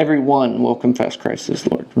 Yeah, everyone will confess Christ is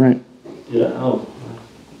Lord, right? Yeah. Oh,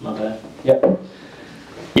 my bad. Yep.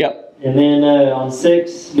 Yep. And then on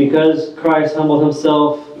 6, because Christ humbled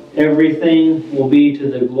himself, everything will be to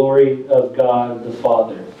the glory of God the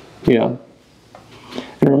Father. Yeah.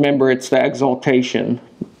 And remember, it's the exaltation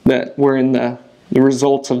that we're in the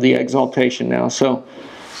results of the exaltation now. So,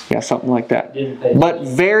 yeah, something like that. But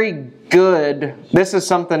very good. This is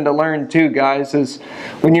something to learn too, guys, is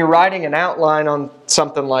when you're writing an outline on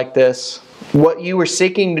something like this, what you were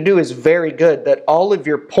seeking to do is very good, that all of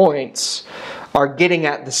your points are getting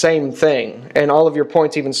at the same thing. And all of your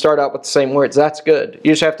points even start out with the same words. That's good.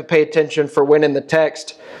 You just have to pay attention for when in the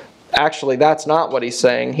text, actually, that's not what he's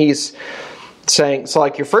saying. He's saying, so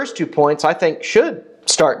like your first 2 points, I think should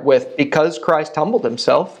start with, because Christ humbled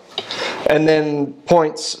himself. And then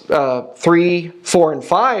points 3, 4, and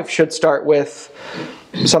 5 should start with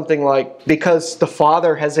something like, because the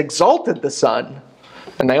Father has exalted the Son.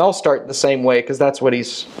 And they all start the same way, because that's what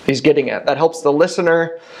he's getting at. That helps the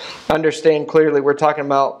listener understand clearly we're talking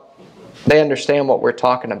about, they understand what we're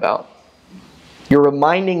talking about. You're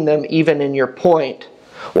reminding them, even in your point,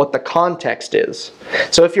 what the context is.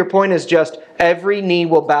 So if your point is just, every knee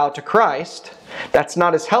will bow to Christ, that's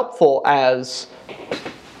not as helpful as,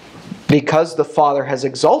 because the Father has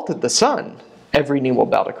exalted the Son, every knee will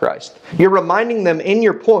bow to Christ. You're reminding them in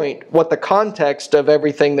your point what the context of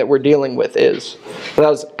everything that we're dealing with is. So that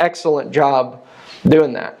was an excellent job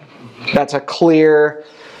doing that. That's a clear,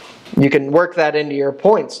 you can work that into your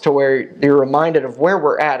points to where you're reminded of where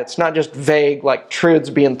we're at. It's not just vague, like truths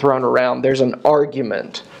being thrown around. There's an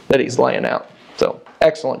argument that he's laying out. So,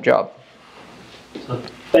 excellent job. So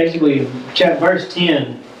basically, verse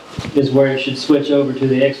 10 is where it should switch over to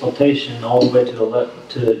the exaltation all the way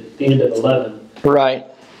to the end of 11. Right.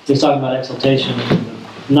 He's talking about exaltation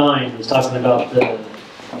 9 is talking about the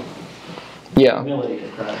Yeah. humility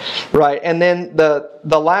of Christ. Right, and then the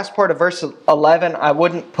last part of verse 11, I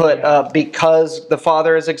wouldn't put because the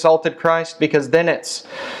Father has exalted Christ, because then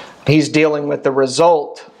he's dealing with the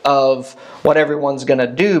result of what everyone's going to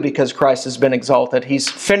do because Christ has been exalted. He's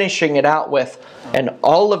finishing it out with, and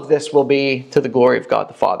all of this will be to the glory of God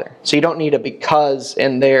the Father. So you don't need a because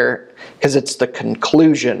in there, because it's the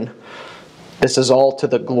conclusion. This is all to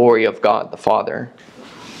the glory of God the Father.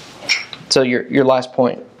 So your last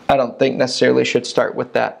point, I don't think necessarily should start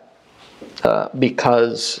with that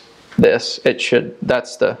because this. It should.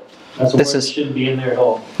 That's the. That's where it shouldn't be in there at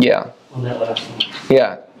all. Yeah. On that last one.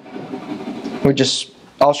 Yeah.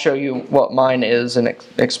 I'll show you what mine is and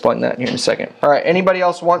explain that here in a second. All right. Anybody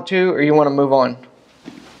else want to, or you want to move on?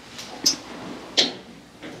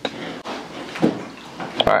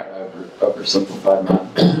 All right. Oversimplified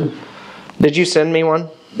mine. Did you send me one?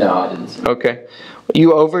 No, I didn't. Okay.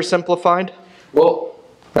 You oversimplified? Well,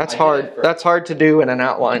 that's hard. That's hard to do in an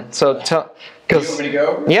outline. So you want me to go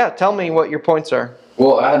over? Yeah, tell me what your points are.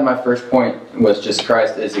 Well, I had my first point was just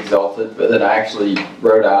Christ is exalted, but then I actually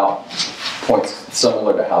wrote out points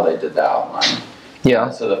similar to how they did the outline. Yeah.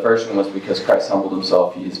 So the first one was because Christ humbled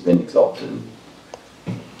himself, he has been exalted.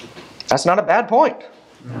 That's not a bad point.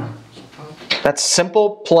 No. That's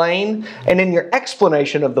simple, plain, and in your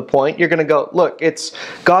explanation of the point, you're going to go, look, it's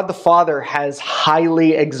God the Father has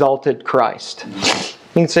highly exalted Christ.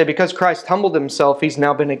 You can say, because Christ humbled himself, he's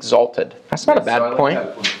now been exalted. That's not a bad point.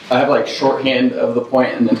 I have like shorthand of the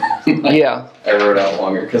point, and then yeah, I wrote out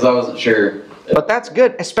longer because I wasn't sure. But that's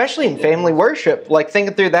good, especially in family worship. Like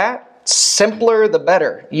thinking through that, simpler the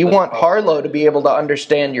better. You want Harlow to be able to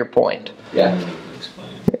understand your point. Yeah.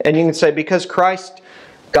 And you can say, because Christ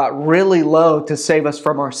got really low to save us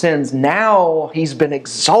from our sins, now he's been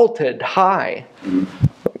exalted high. Mm-hmm.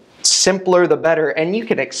 Simpler the better. And you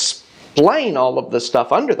can explain all of the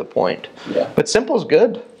stuff under the point. Yeah. But simple's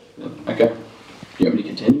good. Okay. You want me to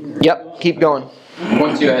continue? Or? Yep, keep going.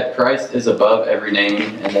 Point 2, I had Christ is above every name,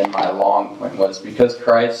 and then my long point was, because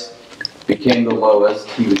Christ became the lowest,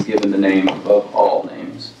 he was given the name above all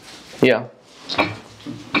names. Yeah.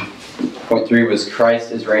 Point 3 was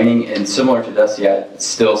Christ is reigning, and similar to Dusty, I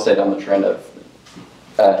still stayed on the trend of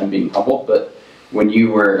him being humbled, but when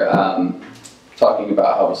you were talking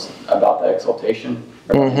about about the exaltation,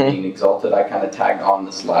 or being exalted, I kind of tagged on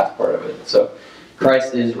this last part of it. So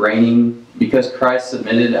Christ is reigning, because Christ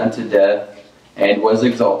submitted unto death and was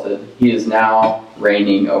exalted, he is now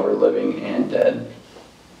reigning over living and dead.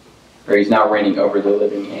 Or he's now reigning over the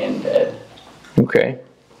living and dead. Okay.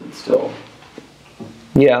 It's still.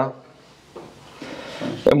 Yeah.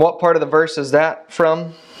 And what part of the verse is that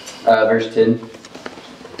from? Verse 10.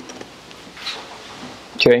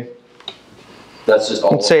 Okay. That's just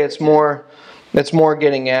all. I'd say it's more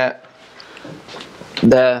getting at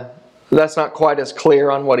that's not quite as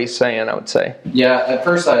clear on what he's saying, I would say. Yeah, at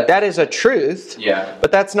first that is a truth. Yeah.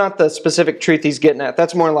 But that's not the specific truth he's getting at.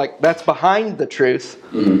 That's more like, that's behind the truth.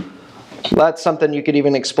 Mm-hmm. That's something you could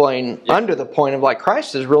even explain under the point of like,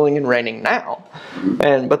 Christ is ruling and reigning now.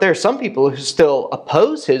 Mm-hmm. But there are some people who still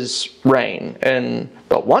oppose his reign.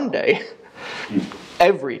 But one day,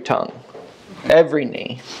 every tongue, every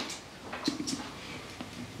knee.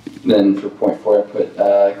 Then for point 4, I put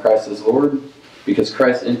Christ as Lord. Because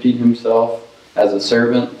Christ emptied himself as a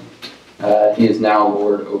servant, he is now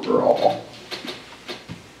Lord over all.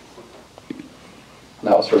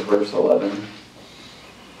 That was for verse 11.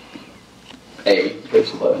 Verse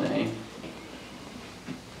 11a.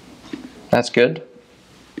 That's good.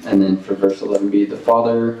 And then for verse 11b, the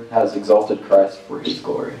Father has exalted Christ for his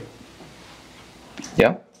glory.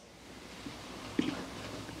 Yeah.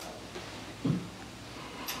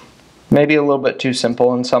 Maybe a little bit too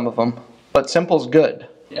simple in some of them. But simple's good.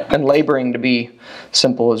 Yeah. And laboring to be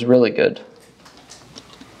simple is really good.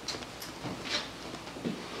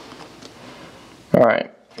 All right.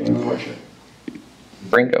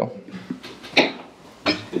 Bringo.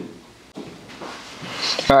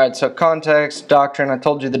 All right, so context, doctrine. I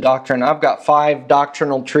told you the doctrine. I've got 5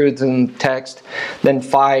 doctrinal truths in text, then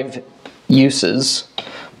 5 uses.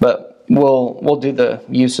 But we'll do the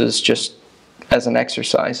uses just as an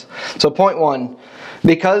exercise. So point 1.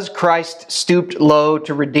 Because Christ stooped low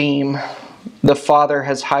to redeem, the Father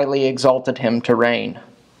has highly exalted him to reign.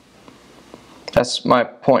 That's my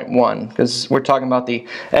point 1, because we're talking about the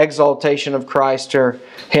exaltation of Christ, or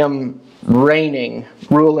him reigning,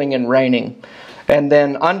 ruling and reigning. And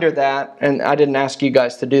then under that, and I didn't ask you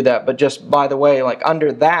guys to do that, but just by the way, like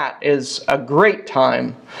under that is a great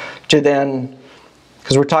time to then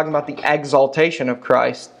because we're talking about the exaltation of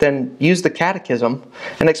Christ, then use the catechism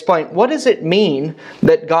and explain, what does it mean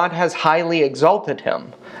that God has highly exalted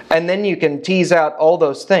him? And then you can tease out all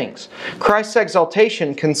those things. Christ's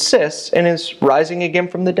exaltation consists in his rising again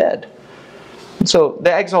from the dead. So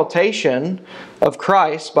the exaltation of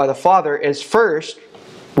Christ by the Father is first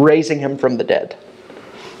raising him from the dead.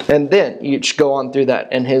 And then you just go on through that.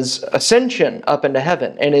 And his ascension up into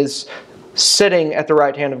heaven, and his sitting at the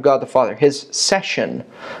right hand of God the Father, his session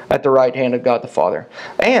at the right hand of God the Father.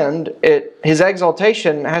 And his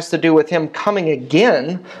exaltation has to do with him coming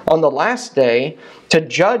again on the last day to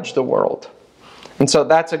judge the world. And so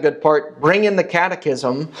that's a good part. Bring in the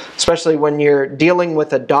catechism, especially when you're dealing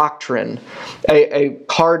with a doctrine, a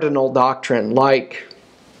cardinal doctrine like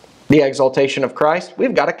the exaltation of Christ.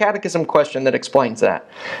 We've got a catechism question that explains that.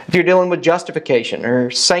 If you're dealing with justification or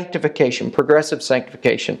sanctification, progressive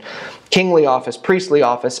sanctification, kingly office, priestly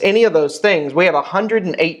office, any of those things, we have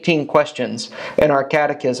 118 questions in our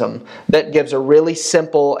catechism that gives a really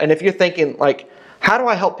simple, and if you're thinking like, how do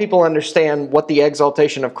I help people understand what the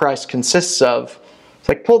exaltation of Christ consists of? It's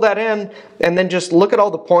like, pull that in and then just look at all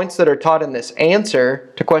the points that are taught in this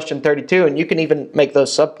answer to question 32, and you can even make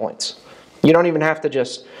those subpoints. You don't even have to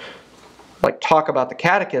just talk about the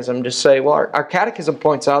catechism. Just say, well, our catechism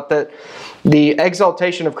points out that the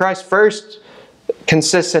exaltation of Christ first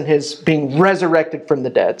consists in his being resurrected from the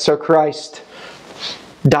dead. So Christ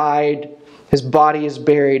died, his body is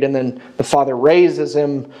buried, and then the Father raises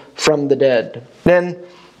him from the dead. Then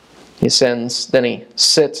he ascends, then he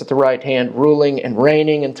sits at the right hand, ruling and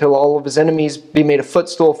reigning until all of his enemies be made a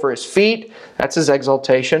footstool for his feet. That's his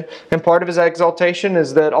exaltation. And part of his exaltation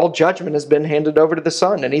is that all judgment has been handed over to the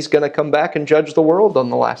Son, and he's going to come back and judge the world on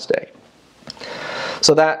the last day.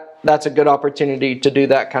 So that's a good opportunity to do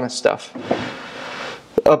that kind of stuff.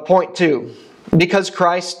 Point 2. Because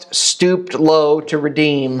Christ stooped low to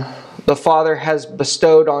redeem, the Father has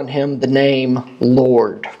bestowed on him the name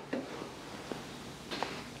Lord.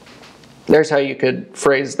 There's how you could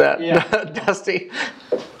phrase that, yeah. Dusty.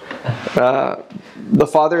 The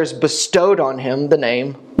Father has bestowed on him the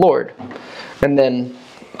name Lord. And then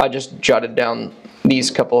I just jotted down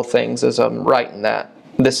these couple of things as I'm writing that.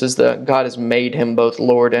 This is God has made him both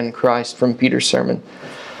Lord and Christ from Peter's sermon.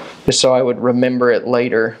 Just so I would remember it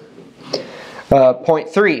later. Point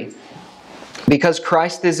 3. Because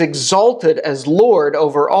Christ is exalted as Lord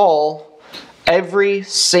over all, every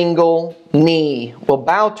single knee will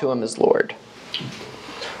bow to him as Lord.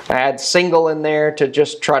 I add single in there to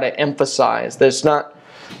just try to emphasize. There's not,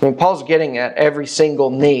 Paul's getting at every single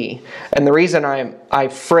knee. And the reason I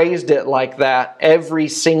phrased it like that, every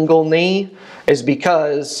single knee, is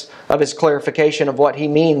because of his clarification of what he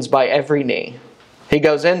means by every knee. He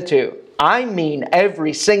goes into, I mean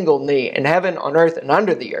every single knee in heaven, on earth, and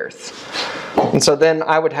under the earth. And so then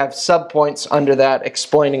I would have subpoints under that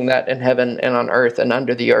explaining that in heaven and on earth and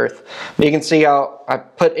under the earth. But you can see how I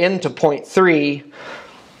put into point 3,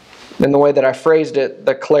 in the way that I phrased it,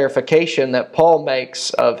 the clarification that Paul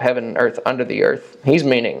makes of heaven and earth under the earth. He's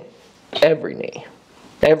meaning every knee.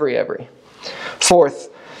 Every. 4th,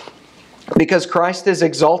 because Christ is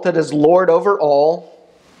exalted as Lord over all,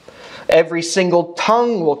 every single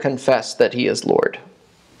tongue will confess that he is Lord.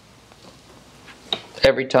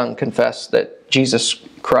 Every tongue confess that Jesus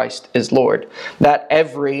Christ is Lord. That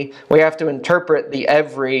every, we have to interpret the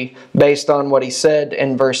every based on what he said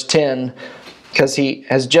in verse 10, because he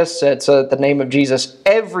has just said, so that the name of Jesus,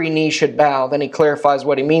 every knee should bow. Then he clarifies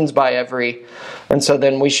what he means by every. And so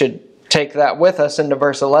then we should take that with us into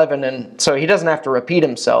verse 11. And so he doesn't have to repeat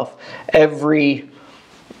himself. Every,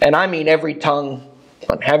 and I mean every tongue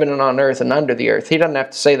on heaven and on earth and under the earth. He doesn't have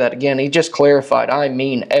to say that again. He just clarified, I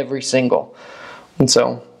mean every single. And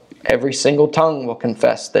so every single tongue will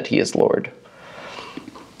confess that he is Lord.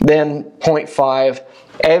 Then point 5,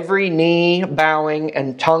 every knee bowing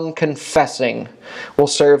and tongue confessing will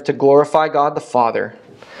serve to glorify God the Father,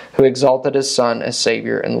 who exalted his Son as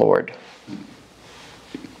Savior and Lord.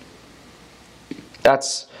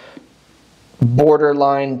 That's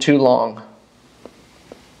borderline too long.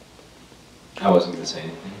 I wasn't going to say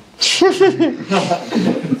anything.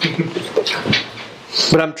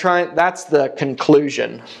 But I'm trying, that's the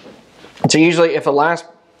conclusion. So usually if the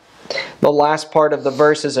last part of the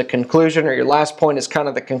verse is a conclusion, or your last point is kind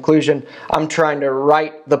of the conclusion, I'm trying to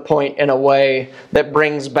write the point in a way that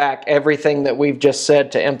brings back everything that we've just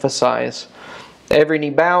said to emphasize. Every knee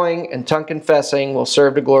bowing and tongue confessing will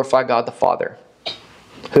serve to glorify God the Father,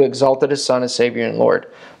 who exalted his Son as Savior and Lord.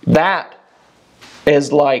 That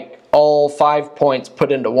is like all 5 points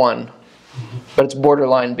put into one, but it's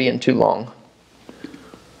borderline being too long.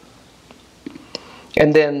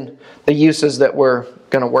 And then the uses that we're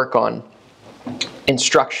going to work on: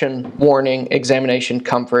 instruction, warning, examination,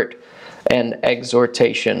 comfort, and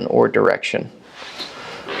exhortation or direction.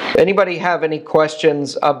 Anybody have any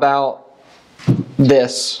questions about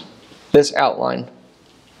this outline?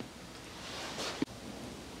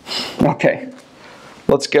 Okay,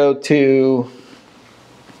 let's go to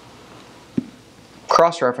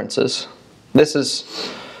cross-references. This is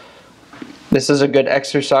a good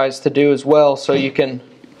exercise to do as well, so you can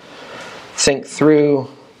think through,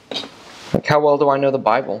 like, how well do I know the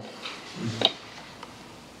Bible?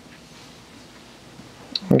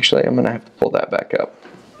 Actually, I'm going to have to pull that back up.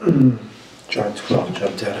 John 12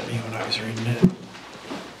 jumped out at me when I was reading it.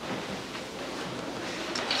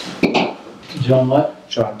 John what?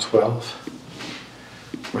 John 12,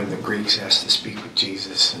 when the Greeks asked to speak with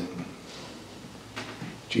Jesus, and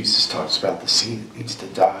Jesus talks about the seed that needs to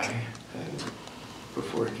die and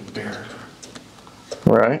before it can bear.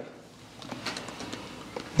 Right.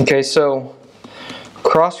 Okay, so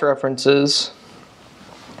cross-references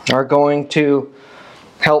are going to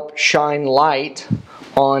help shine light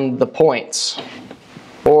on the points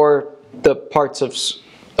or the parts of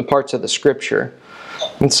the Scripture.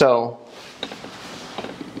 And so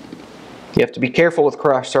you have to be careful with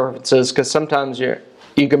cross-references, because sometimes you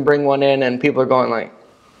can bring one in and people are going like,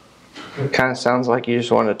 it kind of sounds like you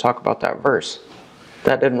just wanted to talk about that verse.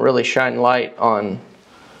 That didn't really shine light on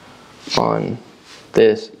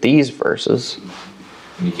these verses.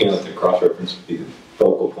 And you can't let the cross-reference be the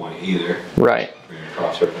focal point either. Right.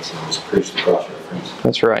 Cross-reference and just preach the cross-reference.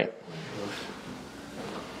 That's right.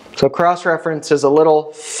 So cross-reference is a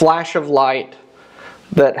little flash of light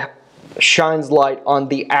that shines light on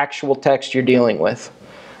the actual text you're dealing with.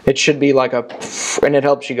 It should be like and it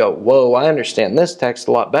helps you go, whoa, I understand this text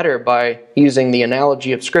a lot better by using the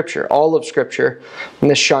analogy of Scripture, all of Scripture, and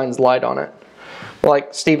this shines light on it.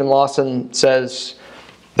 Like Stephen Lawson says,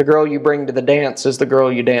 the girl you bring to the dance is the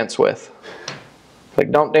girl you dance with.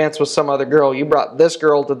 Like, don't dance with some other girl. You brought this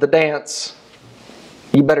girl to the dance.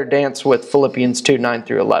 You better dance with Philippians 2, 9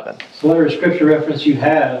 through 11. So whatever Scripture reference you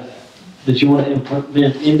have that you want to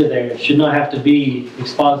implement into there, it should not have to be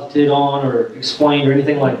exposited on or explained or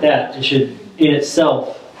anything like that. It should, in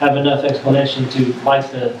itself, have enough explanation to like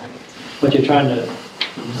what you're trying to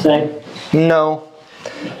say. No.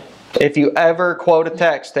 If you ever quote a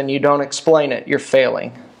text and you don't explain it, you're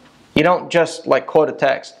failing. You don't just quote a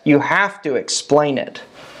text. You have to explain it,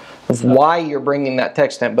 of why you're bringing that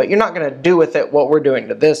text in. But you're not going to do with it what we're doing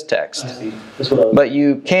to this text. I see. That's what But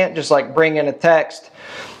you can't just bring in a text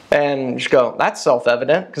and just go, that's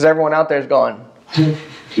self-evident, because everyone out there is going,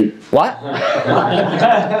 what?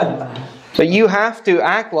 But you have to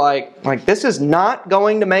act like this is not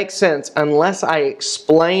going to make sense unless I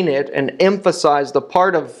explain it and emphasize the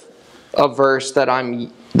part of a verse that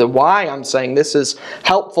why I'm saying this is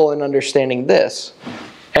helpful in understanding this.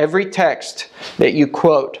 Every text that you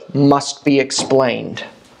quote must be explained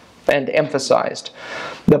and emphasized.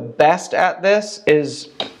 The best at this is,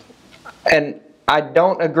 and I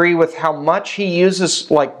don't agree with how much he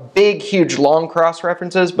uses big, huge, long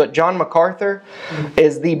cross-references, but John MacArthur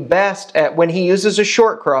is the best at when he uses a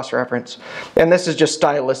short cross-reference. And this is just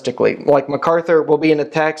stylistically. MacArthur will be in a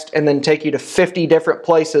text and then take you to 50 different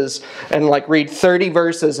places and read 30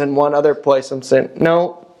 verses in one other place. I'm saying,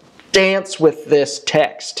 no, dance with this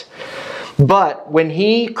text. But when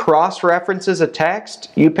he cross-references a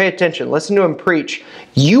text, you pay attention. Listen to him preach.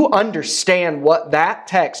 You understand what that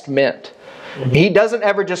text meant. He doesn't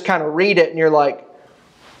ever just kind of read it and you're like,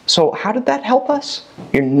 so how did that help us?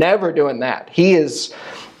 You're never doing that. He is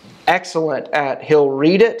excellent at, he'll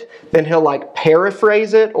read it, then he'll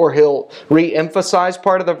paraphrase it, or he'll re-emphasize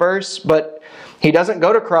part of the verse, but he doesn't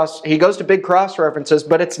go to he goes to big cross references,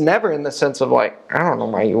 but it's never in the sense of I don't know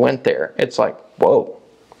why you went there. It's whoa,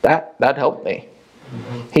 that helped me.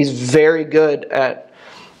 He's very good at,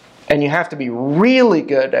 and you have to be really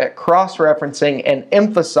good at cross-referencing and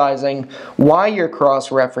emphasizing why you're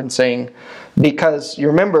cross-referencing, because you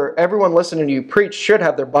remember, everyone listening to you preach should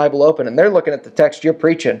have their Bible open and they're looking at the text you're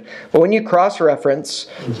preaching. But when you cross-reference,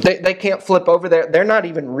 they can't flip over there. They're not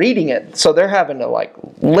even reading it. So they're having to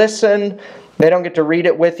listen. They don't get to read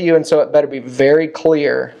it with you, and so it better be very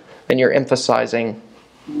clear and you're emphasizing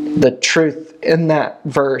the truth in that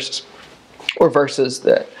verse or verses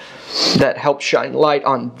that help shine light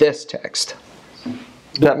on this text.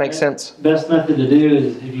 Does that make sense? Best method to do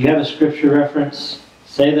is, if you have a Scripture reference,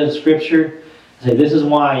 say the Scripture, say this is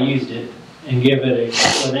why I used it, and give it an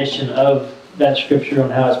explanation of that Scripture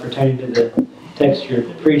on how it's pertaining to the text you're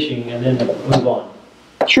preaching, and then move on.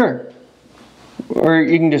 Sure. Or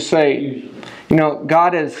you can just say,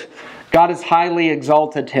 God is God has highly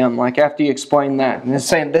exalted him, like after you explain that. And it's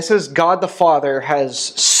saying this is God the Father has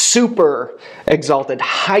super exalted,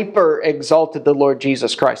 hyper exalted the Lord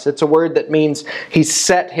Jesus Christ. It's a word that means He's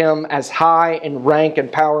set him as high in rank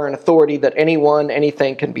and power and authority that anyone,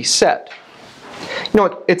 anything can be set. You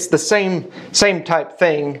know, it's the same type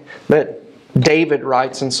thing that David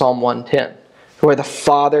writes in Psalm 110, where the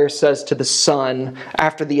Father says to the Son,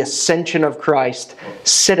 after the ascension of Christ,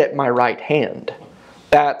 sit at my right hand.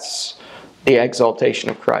 That's the exaltation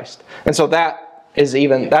of Christ. And so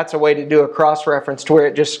that's a way to do a cross-reference to where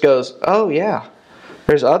it just goes, oh yeah,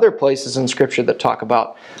 there's other places in Scripture that talk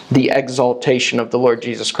about the exaltation of the Lord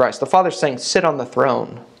Jesus Christ. The Father's saying, sit on the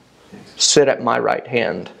throne. Sit at my right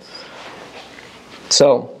hand.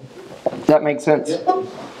 So, that makes sense?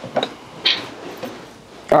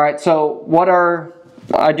 Alright, so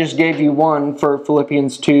I just gave you one for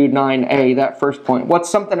Philippians 2:9a, that first point. What's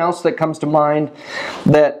something else that comes to mind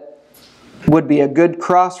that would be a good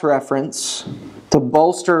cross-reference to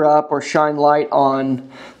bolster up or shine light on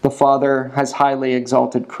the Father has highly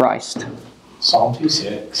exalted Christ? Psalm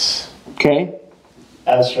 2:6. Okay.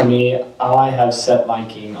 As for me, I have set my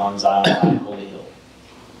king on Zion, my holy hill.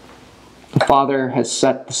 The Father has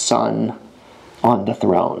set the Son on the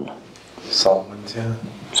throne. Psalm 110.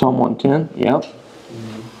 Psalm 110, yep.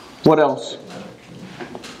 What else?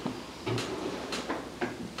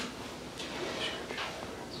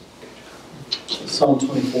 Psalm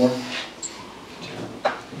 24.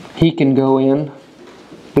 He can go in.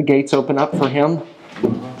 The gates open up for him.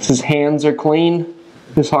 His hands are clean.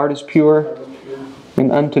 His heart is pure.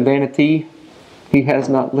 And unto vanity he has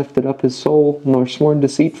not lifted up his soul, nor sworn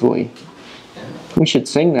deceitfully. We should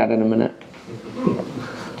sing that in a minute.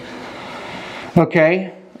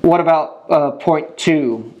 Okay, what about point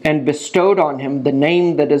 2? And bestowed on him the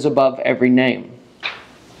name that is above every name.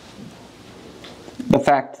 The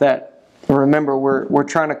fact that, remember, we're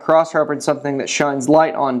trying to cross-reference something that shines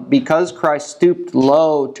light on. Because Christ stooped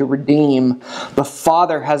low to redeem, the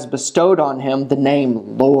Father has bestowed on him the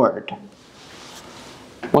name Lord.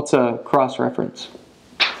 What's a cross-reference?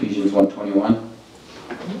 Ephesians 1:21.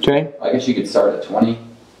 Okay. I guess you could start at 20.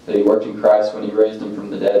 That he worked in Christ when he raised him from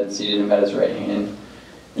the dead and seated him at his right hand.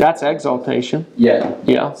 That's exaltation. Yeah.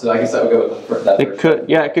 Yeah. So I guess that would go with that. It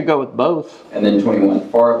could go with both. And then 21.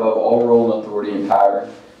 Far above all rule and authority and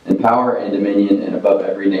power and dominion, and above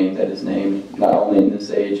every name that is named, not only in this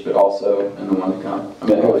age, but also in the one to come.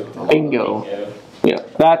 Bingo. Yeah.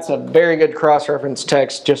 That's a very good cross-reference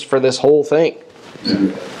text just for this whole thing.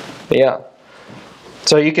 Yeah.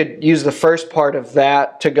 So you could use the first part of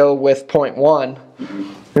that to go with point 1.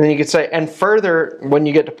 And then you could say, and further, when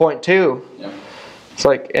you get to point 2, it's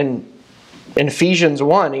like in Ephesians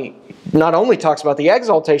 1, he not only talks about the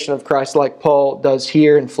exaltation of Christ like Paul does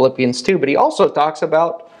here in Philippians 2, but he also talks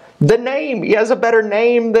about the name. He has a better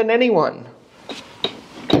name than anyone.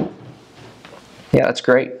 Yeah, that's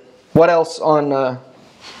great. What else on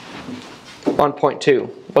point 2?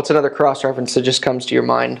 What's another cross-reference that just comes to your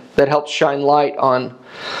mind that helps shine light on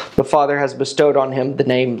the Father has bestowed on him the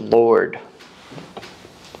name Lord?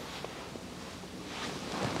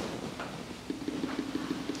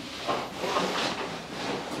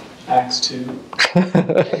 Acts 2.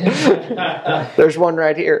 There's one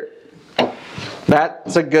right here.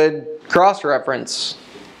 That's a good cross-reference.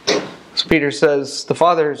 So Peter says, the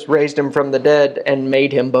Father has raised him from the dead and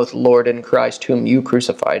made him both Lord and Christ, whom you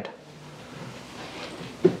crucified.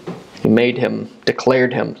 He made him,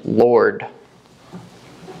 declared him Lord.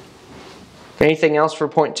 Anything else for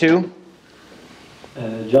point 2?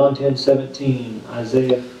 John 10:17,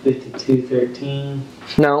 Isaiah 52:13.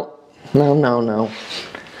 No.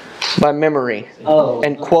 By memory. Oh.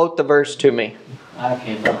 And quote the verse to me. I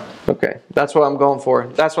can't. Okay, that's what I'm going for.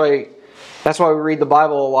 That's why we read the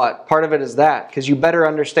Bible a lot. Part of it is that, because you better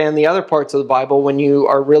understand the other parts of the Bible when you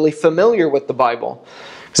are really familiar with the Bible.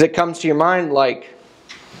 Because it comes to your mind like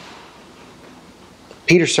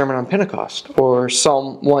Peter's sermon on Pentecost, or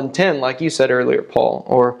Psalm 110, like you said earlier, Paul,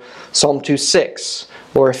 or Psalm 2:6,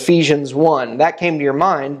 or Ephesians 1. That came to your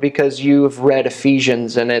mind because you've read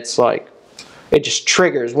Ephesians, and it's like, it just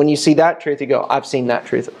triggers. When you see that truth, you go, I've seen that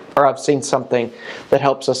truth, or I've seen something that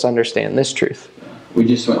helps us understand this truth. We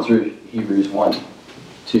just went through Hebrews 1,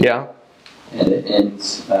 2. Yeah. And it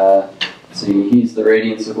ends, see, he's the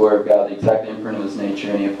radiance of the glory of God, the exact imprint of his nature,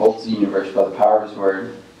 and he upholds the universe by the power of his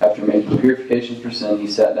word. After making purifications for sin, he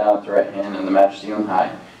sat down at the right hand in the majesty on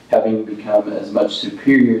high, having become as much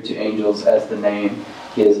superior to angels as the name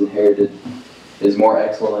he has inherited is more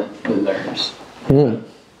excellent than theirs.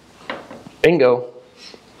 Bingo.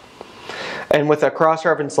 And with a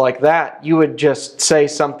cross-reference like that, you would just say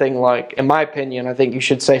something like, in my opinion, I think you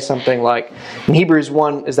should say something like, in Hebrews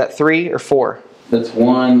 1, is that 3 or 4? That's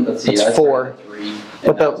 1. Let's see. It's 4. 3.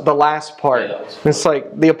 But the last part, Yeah, it's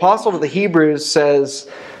like the apostle to the Hebrews says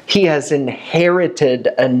he has inherited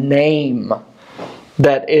a name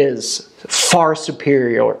that is far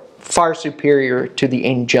superior to the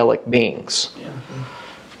angelic beings. Yeah.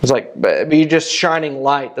 It's like you just shining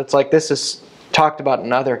light. That's like, this is talked about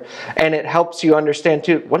in other, and it helps you understand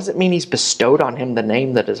too, what does it mean he's bestowed on him the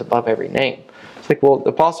name that is above every name? It's like, well, the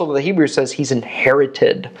apostle to the Hebrews says he's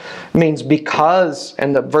inherited. It means because,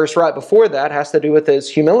 and the verse right before that has to do with his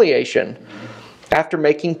humiliation. After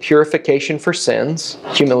making purification for sins,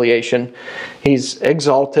 humiliation, he's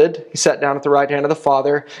exalted, he's sat down at the right hand of the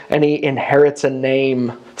Father, and he inherits a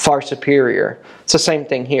name far superior. It's the same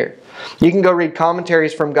thing here. You can go read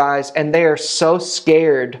commentaries from guys, and they are so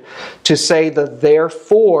scared to say the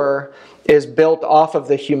therefore is built off of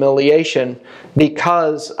the humiliation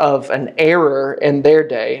because of an error in their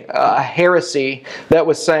day, a heresy that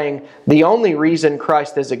was saying the only reason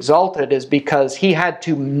Christ is exalted is because he had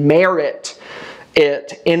to merit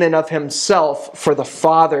it in and of himself for the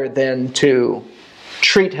Father then to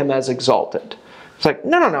treat him as exalted. It's like,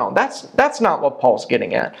 no, that's not what Paul's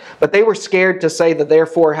getting at. But they were scared to say that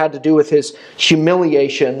therefore had to do with his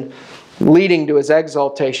humiliation leading to his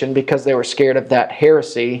exaltation because they were scared of that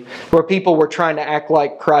heresy, where people were trying to act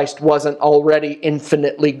like Christ wasn't already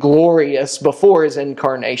infinitely glorious before his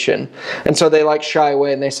incarnation. And so they shy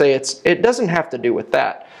away and they say it doesn't have to do with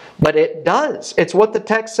that. But it does. It's what the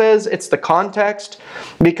text says. It's the context.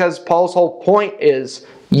 Because Paul's whole point is,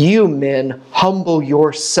 you men, humble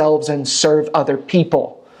yourselves and serve other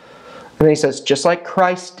people. And he says, just like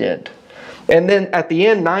Christ did. And then at the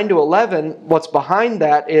end, 9 to 11, what's behind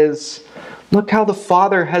that is, look how the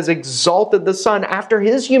Father has exalted the Son after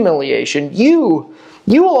his humiliation. You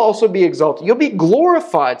will also be exalted. You'll be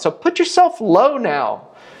glorified. So put yourself low now.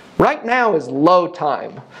 Right now is low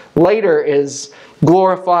time. Later is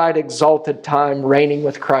glorified, exalted time, reigning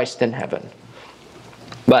with Christ in heaven.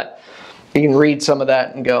 But you can read some of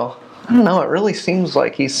that and go, I don't know, it really seems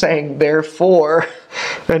like he's saying therefore,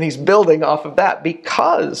 and he's building off of that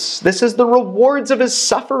because this is the rewards of his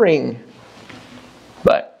suffering.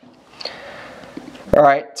 But, all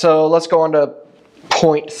right, so let's go on to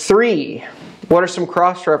point 3. What are some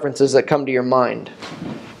cross-references that come to your mind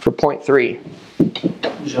for point 3?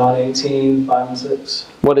 John 18, 5 and 6.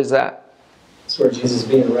 What is that? It's where Jesus is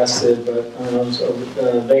being arrested, but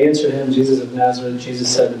they answered him, Jesus of Nazareth.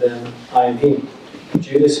 Jesus said to them, I am he.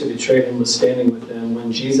 Judas, who betrayed him, was standing with them.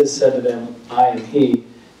 When Jesus said to them, I am he,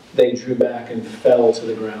 they drew back and fell to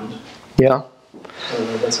the ground. Yeah. I don't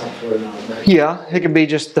know if that's helpful or not. Yeah, it can be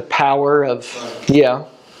just the power of, yeah.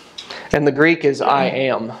 And the Greek is I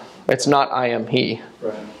am. It's not I am he.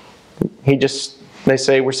 Right. They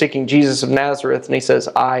say, we're seeking Jesus of Nazareth, and he says,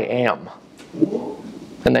 I am.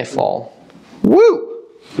 And they fall. Woo!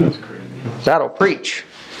 That's crazy. That'll preach.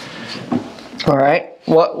 All right.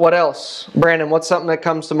 What else? Brandon, what's something that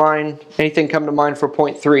comes to mind? Anything come to mind for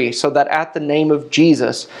point 3? So that at the name of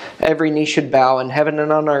Jesus, every knee should bow in heaven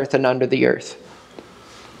and on earth and under the earth.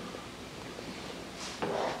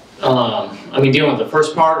 Dealing with the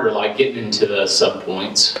first part or getting into the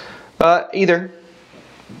subpoints? Either.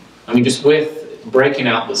 Just with breaking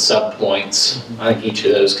out the subpoints, I think each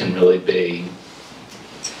of those can really be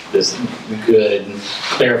this good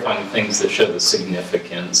clarifying things that show the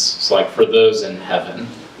significance. It's like for those in heaven,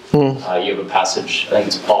 you have a passage, I think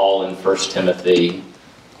it's Paul in 1 Timothy,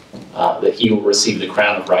 that he will receive the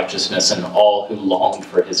crown of righteousness and all who longed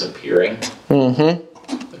for his appearing.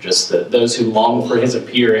 Just that those who longed for his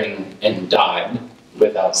appearing and died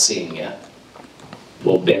without seeing it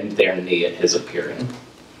will bend their knee at his appearing.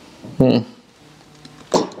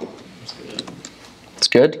 It's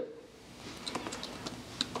good.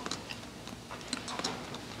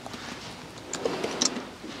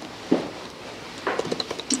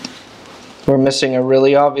 We're missing a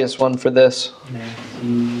really obvious one for this.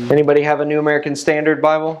 Anybody have a New American Standard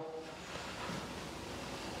Bible?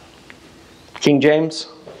 King James?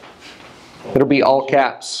 It'll be all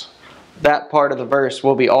caps. That part of the verse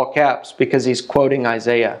will be all caps because he's quoting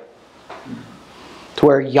Isaiah. To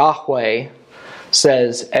where Yahweh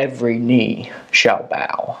says, every knee shall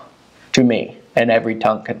bow to me and every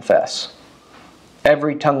tongue confess.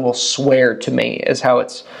 Every tongue will swear to me is how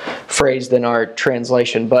it's phrased in our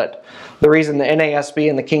translation. But the reason the NASB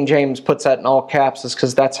and the King James puts that in all caps is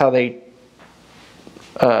because that's how they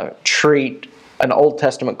treat an Old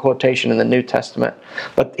Testament quotation in the New Testament.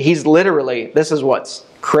 But he's literally, this is what's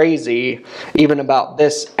crazy even about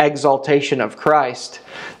this exaltation of Christ,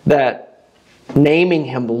 that naming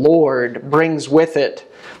him Lord brings with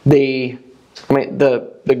it the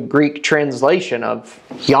Greek translation of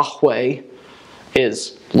Yahweh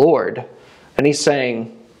is Lord. And he's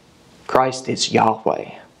saying Christ is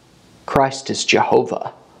Yahweh. Christ is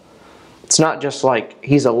Jehovah. It's not just like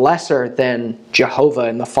he's a lesser than Jehovah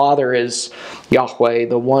and the Father is Yahweh,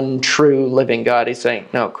 the one true living God. He's saying,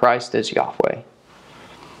 no, Christ is Yahweh.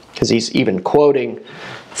 Because he's even quoting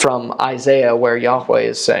from Isaiah where Yahweh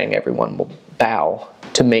is saying, everyone will bow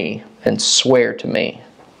to me and swear to me.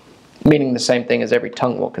 Meaning the same thing as every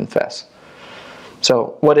tongue will confess.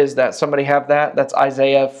 So what is that? Somebody have that? That's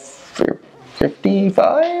Isaiah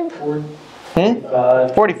 55?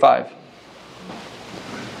 45.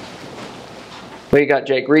 What you got,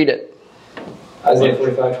 Jake? Read it. Isaiah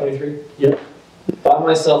 45:23? Yep. By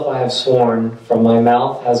myself I have sworn, from my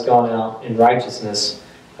mouth has gone out in righteousness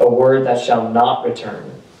a word that shall not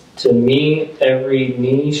return. To me every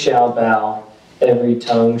knee shall bow, every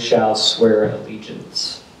tongue shall swear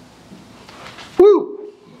allegiance.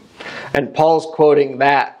 Woo! And Paul's quoting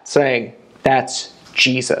that, saying, that's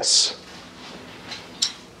Jesus.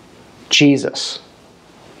 Jesus.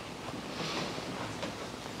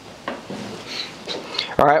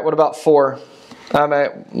 All right, what about 4?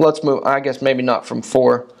 Let's move, I guess maybe not from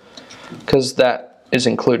 4, because that is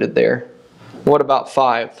included there. What about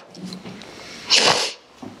 5?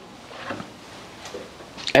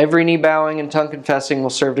 Every knee bowing and tongue confessing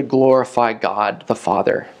will serve to glorify God the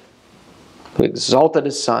Father, who exalted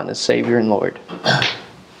His Son as Savior and Lord.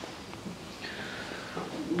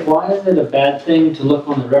 Why is it a bad thing to look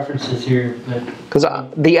on the references here? Because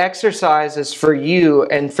the exercise is for you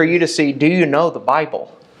and for you to see, do you know the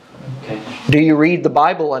Bible? Okay. Do you read the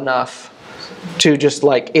Bible enough to just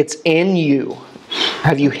like, it's in you?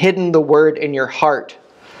 Have you hidden the Word in your heart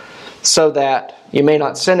so that you may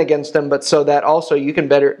not sin against them, but so that also you can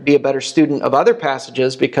be a better student of other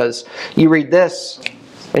passages because you read this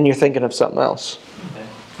and you're thinking of something else.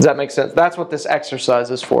 Does that make sense? That's what this exercise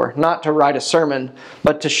is for. Not to write a sermon,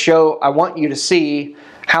 but to show, I want you to see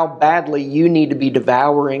how badly you need to be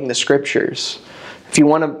devouring the Scriptures. If you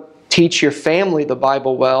want to teach your family the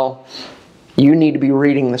Bible well, you need to be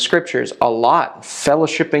reading the Scriptures a lot,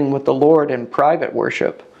 fellowshipping with the Lord in private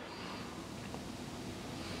worship.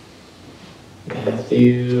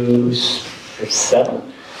 Matthew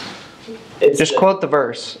 7. Just quote the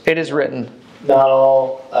verse. It is written. Not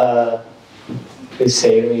all who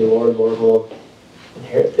say to me, Lord, Lord, will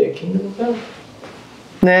inherit the kingdom of God.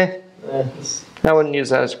 Nah. I wouldn't use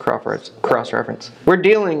that as a cross-reference.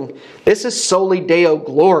 This is soli Deo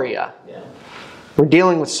Gloria. Yeah. We're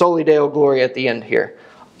dealing with soli Deo Gloria at the end here.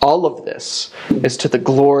 All of this is to the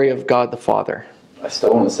glory of God the Father. I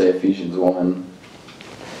still want to say Ephesians 1.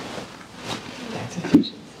 That's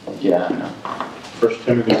Ephesians. Yeah, I know. 1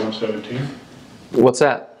 Timothy 1:17. What's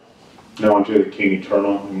that? Now unto the King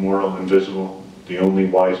eternal, immortal, invisible, the only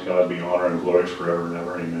wise God, be honor and glory forever and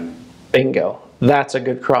ever. Amen. Bingo. That's a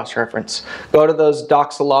good cross-reference. Go to those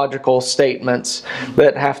doxological statements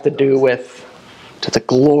that have to do with to the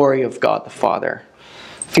glory of God the Father.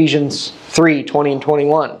 Ephesians 3:20 and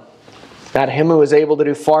 21. That Him who is able to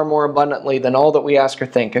do far more abundantly than all that we ask or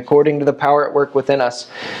think, according to the power at work within us,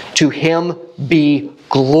 to Him be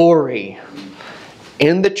glory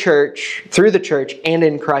in the church, through the church, and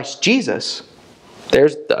in Christ Jesus.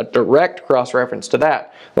 There's a direct cross-reference to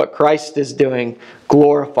that. What Christ is doing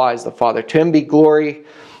glorifies the Father. To Him be glory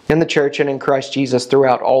in the church and in Christ Jesus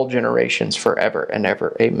throughout all generations, forever and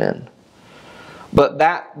ever. Amen. But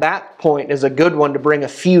that point is a good one to bring a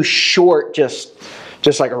few short, just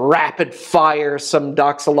like rapid fire, some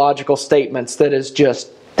doxological statements that is just,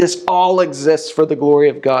 this all exists for the glory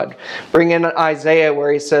of God. Bring in Isaiah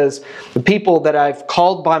where he says, the people that I've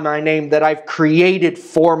called by my name, that I've created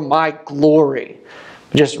for my glory.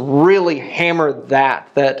 Just really hammer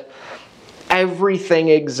that everything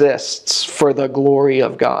exists for the glory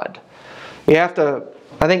of God.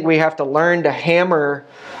 I think we have to learn to hammer,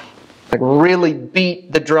 like really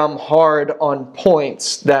beat the drum hard on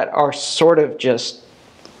points that are sort of just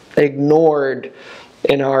ignored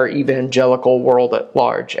in our evangelical world at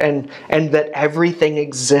large, and that everything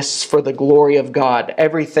exists for the glory of God.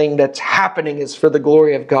 Everything that's happening is for the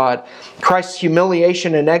glory of God. Christ's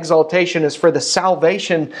humiliation and exaltation is for the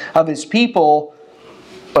salvation of His people,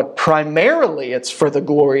 but primarily it's for the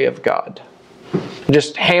glory of God.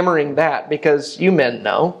 Just hammering that because you men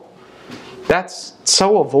know that's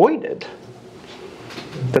so avoided.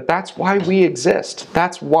 That's why we exist.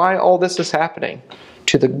 That's why all this is happening.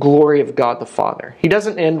 To the glory of God the Father. He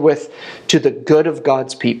doesn't end with to the good of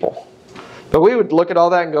God's people. But we would look at all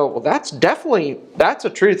that and go, well, that's a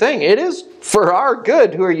true thing. It is for our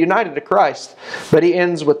good who are united to Christ. But he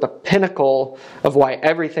ends with the pinnacle of why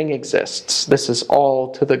everything exists. This is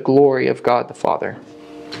all to the glory of God the Father.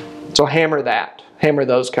 So hammer that. Hammer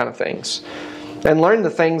those kind of things. And learn the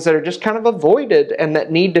things that are just kind of avoided and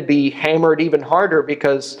that need to be hammered even harder,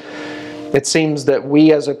 because it seems that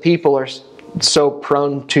we as a people are so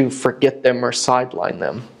prone to forget them or sideline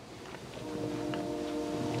them.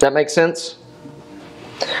 That makes sense?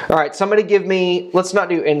 All right, somebody give me, let's not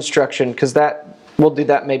do instruction because we'll do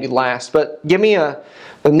that maybe last. But give me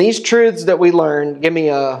in these truths that we learned, give me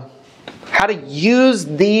how to use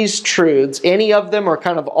these truths, any of them or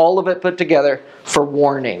kind of all of it put together, for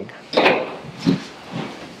warning.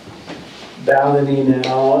 Bow the knee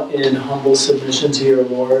now in humble submission to your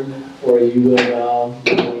Lord, or you will bow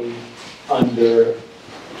the knee under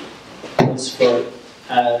his foot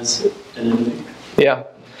as an enemy. Yeah.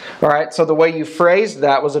 All right, so the way you phrased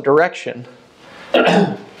that was a direction.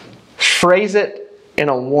 Phrase it in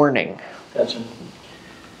a warning. Gotcha.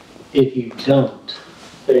 If you don't.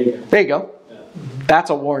 There you go. There you go. Yeah. That's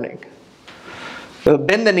a warning. The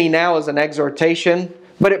bend the knee now is an exhortation,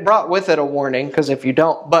 but it brought with it a warning, because if you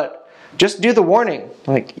don't, but just do the warning.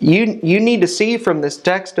 Like you need to see from this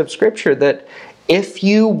text of Scripture that if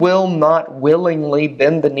you will not willingly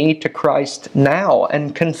bend the knee to Christ now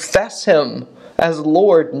and confess Him as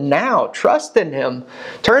Lord now, trust in Him,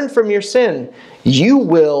 turn from your sin, you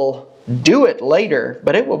will do it later,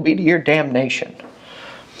 but it will be to your damnation.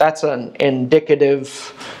 That's an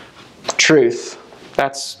indicative truth.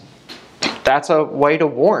 That's a way to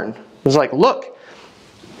warn. It's like, look,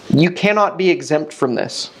 you cannot be exempt from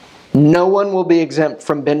this. No one will be exempt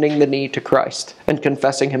from bending the knee to Christ and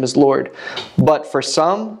confessing Him as Lord. But for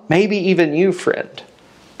some, maybe even you, friend,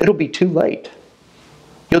 it'll be too late.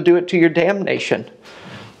 You'll do it to your damnation.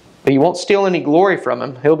 But you won't steal any glory from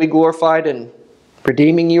Him. He'll be glorified in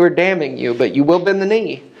redeeming you or damning you, but you will bend the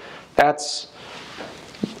knee. That's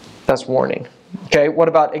warning. Okay, what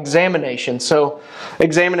about examination? So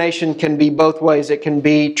examination can be both ways. It can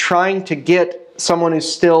be trying to get someone who's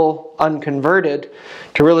still unconverted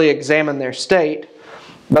to really examine their state.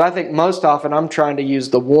 But I think most often I'm trying to use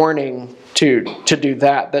the warning to do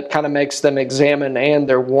that. That kind of makes them examine and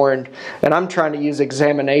they're warned. And I'm trying to use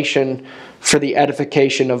examination for the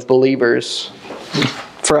edification of believers.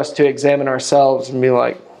 For us to examine ourselves and be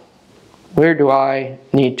like, where do I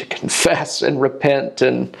need to confess and repent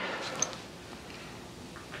and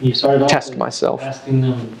you started off test myself? Asking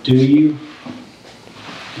them, do you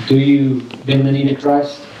bend the knee to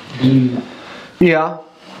Christ? Do you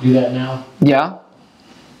do that now? Yeah.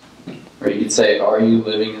 Or you could say, are you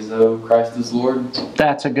living as though Christ is Lord?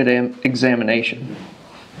 That's a good examination.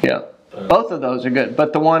 Yeah. Both of those are good.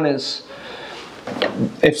 But the one is,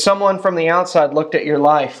 if someone from the outside looked at your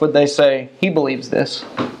life, would they say, he believes this?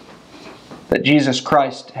 That Jesus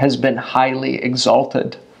Christ has been highly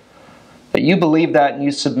exalted. That you believe that and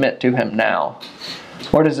you submit to Him now.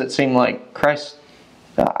 Or does it seem like Christ,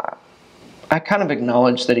 I kind of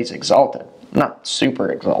acknowledge that He's exalted, not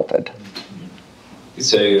super exalted. You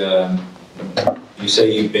say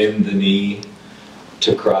you bend the knee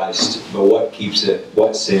to Christ, but what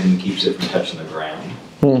sin keeps it from touching the ground?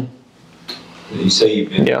 You say you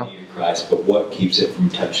bend the knee to Christ, but what keeps it from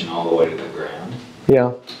touching all the way to the ground?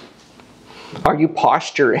 Yeah. Are you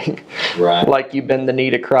posturing like you bend the knee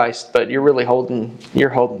to Christ, but you're really holding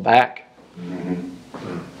back?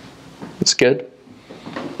 It's good.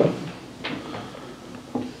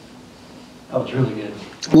 That was really good.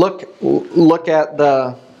 Look at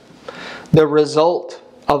the result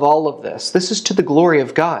of all of this. This is to the glory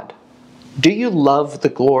of God. Do you love the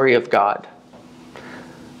glory of God?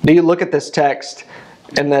 Do you look at this text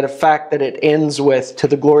and the fact that it ends with to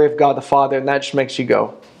the glory of God the Father, and that just makes you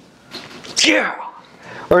go, yeah?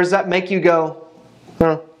 Or does that make you go,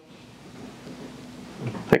 huh?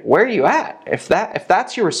 Like, where are you at? If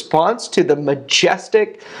that's your response to the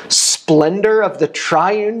majestic splendor of the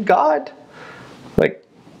triune God, like,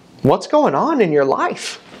 what's going on in your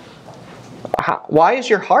life? Why is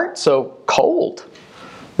your heart so cold?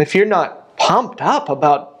 If you're not pumped up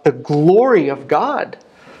about the glory of God,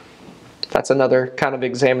 that's another kind of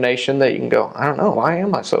examination that you can go, I don't know, why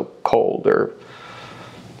am I so cold?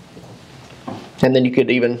 And then you can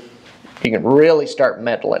really start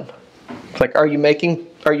meddling. It's like, are you making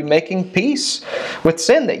peace with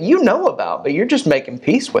sin that you know about, but you're just making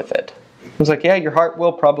peace with it? It's like, yeah, your heart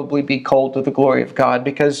will probably be cold to the glory of God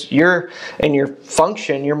because you're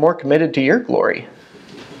more committed to your glory.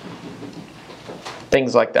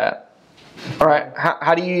 Things like that. All right,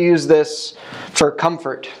 how do you use this for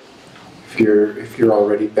comfort? If you're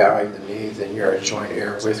already bowing the knee, then you're a joint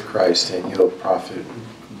heir with Christ, and you'll profit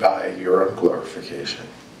by your own glorification.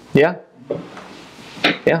 Yeah.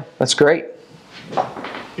 Yeah, that's great.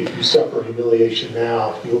 If you suffer humiliation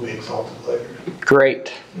now, you'll be exalted later.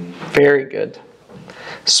 Great. Very good.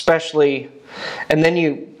 Especially, and then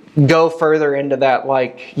you go further into that,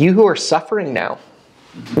 like, you who are suffering now.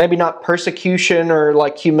 Maybe not persecution or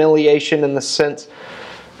like humiliation in the sense,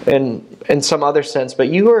 in some other sense, but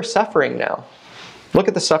you who are suffering now. Look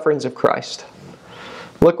at the sufferings of Christ.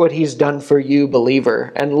 Look what He's done for you,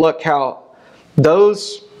 believer. And look how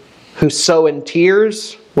those who sow in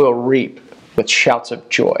tears will reap with shouts of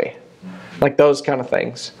joy. Like those kind of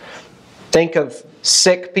things. Think of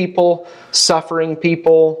sick people, suffering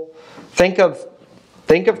people. Think of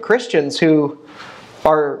Christians who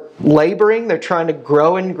are laboring, they're trying to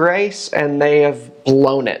grow in grace, and they have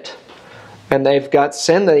blown it. And they've got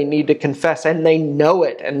sin they need to confess, and they know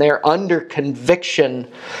it, and they're under conviction,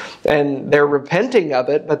 and they're repenting of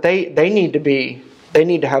it, but they need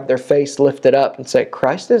to have their face lifted up and say,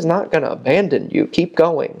 Christ is not going to abandon you. Keep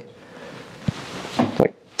going.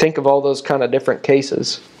 Like, think of all those kind of different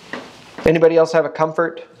cases. Anybody else have a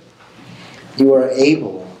comfort? You are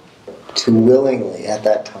able to willingly, at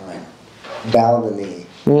that time, bow the knee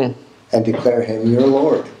and declare Him your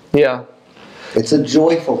Lord. Yeah. It's a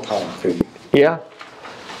joyful time for you. Yeah.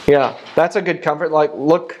 Yeah. That's a good comfort. Like,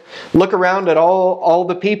 look around at all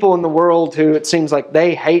the people in the world who it seems like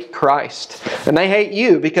they hate Christ. And they hate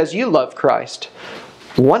you because you love Christ.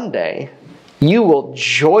 One day, you will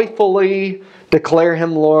joyfully declare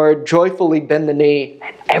Him Lord, joyfully bend the knee,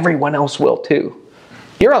 and everyone else will too.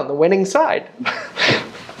 You're on the winning side.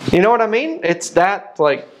 You know what I mean? It's that,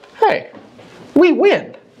 like, hey, we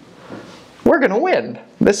win. We're going to win.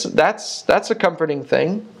 That's a comforting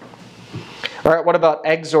thing. All right, what about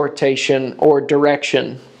exhortation or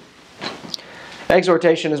direction?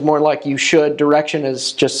 Exhortation is more like you should. Direction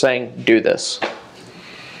is just saying, do this.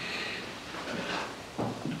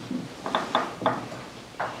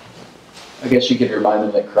 I guess you could remind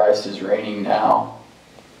them that Christ is reigning now.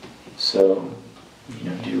 So,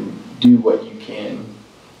 do what you can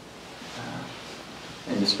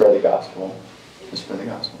and to spread the gospel. To spread the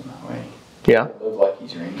gospel in that way. Yeah. Live like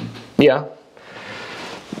He's reigning. Yeah.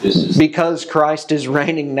 Because Christ is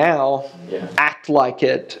reigning now, act like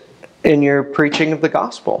it in your preaching of the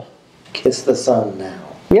gospel. Kiss the Son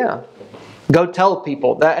now. Yeah. Go tell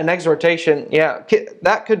people that an exhortation,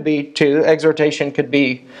 that could be too. Exhortation could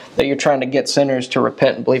be that you're trying to get sinners to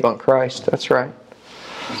repent and believe on Christ. That's right.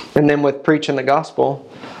 And then with preaching the gospel,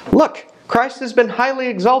 look, Christ has been highly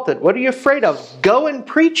exalted. What are you afraid of? Go and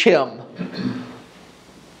preach Him.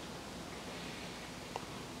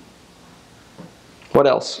 What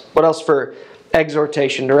else? What else for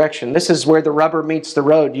exhortation, direction? This is where the rubber meets the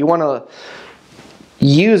road. You want to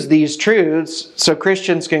use these truths so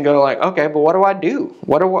Christians can go like, okay, but what do I do?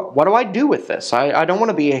 What do I do with this? I don't want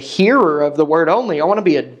to be a hearer of the word only. I want to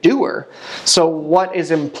be a doer. So what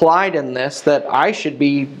is implied in this that I should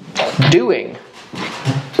be doing?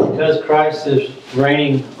 Because Christ is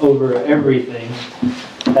reigning over everything,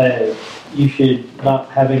 you should not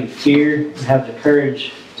have any fear and have the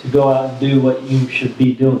courage to go out and do what you should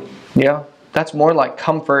be doing. Yeah, that's more like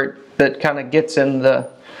comfort that kind of gets in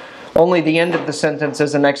only the end of the sentence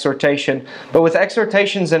is an exhortation. But with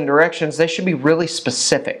exhortations and directions, they should be really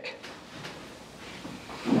specific.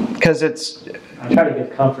 Because I try to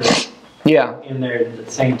give comfort in there at the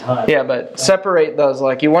same time. Yeah, but separate those.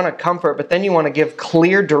 Like, you want to comfort, but then you want to give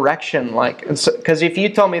clear direction. Like, because if you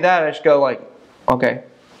told me that, I just go like, okay,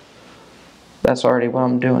 that's already what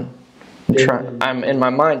I'm doing. I'm in my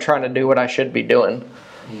mind trying to do what I should be doing,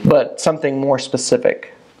 but something more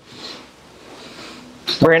specific.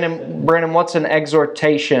 Brandon, what's an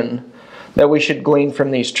exhortation that we should glean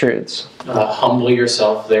from these truths? Humble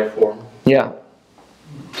yourself, therefore. Yeah.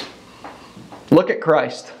 Look at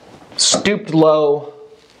Christ. Stooped low.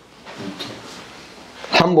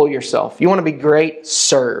 Humble yourself. You want to be great?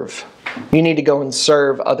 Serve. You need to go and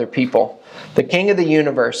serve other people. The King of the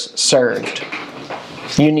universe served.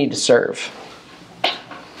 You need to serve.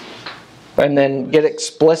 And then get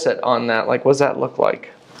explicit on that. Like, what does that look like?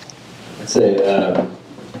 I'd say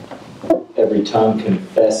every tongue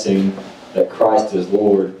confessing that Christ is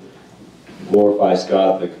Lord glorifies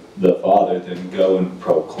God the Father, then go and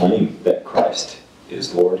proclaim that Christ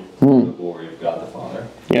is Lord for the glory of God the Father.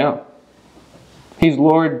 Yeah. He's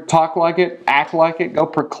Lord. Talk like it. Act like it. Go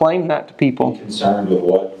proclaim that to people. Be concerned with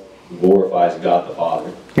what glorifies God the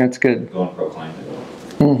Father. That's good. Go and proclaim it.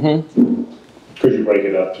 Mm-hmm. Could you break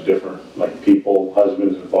it up to different, like, people,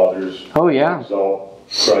 husbands and fathers? Oh, yeah. Exalt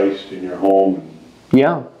Christ in your home.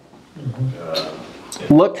 Yeah.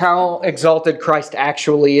 Look how exalted Christ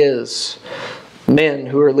actually is. Men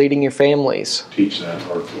who are leading your families. Teach that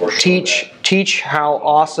or Teach how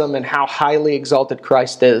awesome and how highly exalted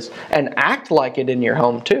Christ is. And act like it in your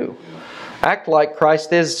home too. Act like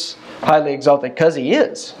Christ is highly exalted because He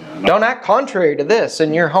is. Don't act contrary to this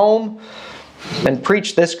in your home, and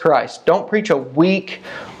preach this Christ. Don't preach a weak,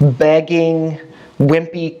 begging,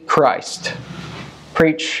 wimpy Christ.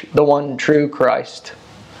 Preach the one true Christ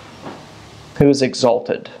who is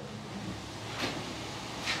exalted.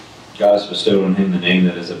 God has bestowed on Him the name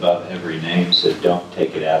that is above every name, so don't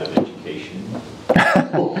take it out of education.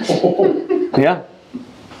 Yeah,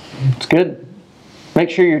 it's good. Make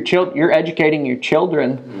sure you're educating your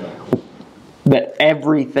children that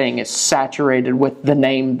everything is saturated with the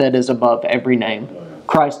name that is above every name.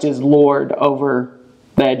 Christ is Lord over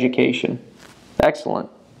the education. Excellent.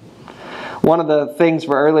 One of the things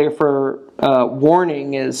for earlier for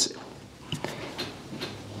warning is,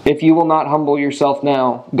 if you will not humble yourself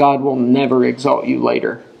now, God will never exalt you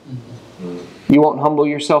later. You won't humble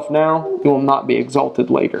yourself now, you will not be exalted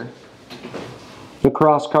later. The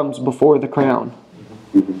cross comes before the crown.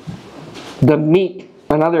 The meek,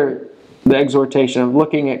 the exhortation of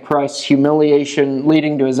looking at Christ's humiliation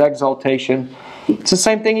leading to His exaltation. It's the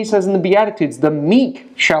same thing He says in the Beatitudes. The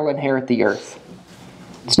meek shall inherit the earth.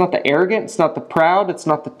 It's not the arrogant, it's not the proud, it's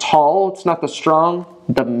not the tall, it's not the strong.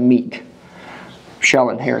 The meek shall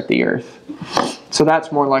inherit the earth. So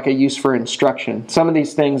that's more like a use for instruction. Some of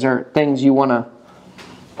these things are things you want to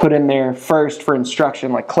put in there first for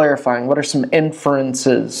instruction, like clarifying what are some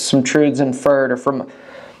inferences, some truths inferred, or from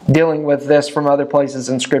dealing with this from other places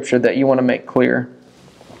in Scripture that you want to make clear.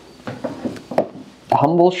 The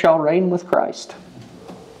humble shall reign with Christ.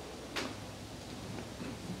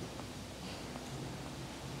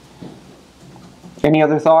 Any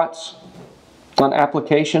other thoughts on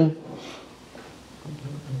application?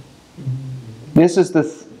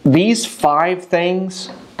 These 5 things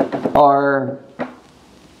are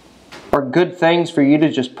good things for you to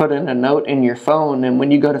just put in a note in your phone, and when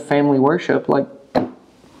you go to family worship,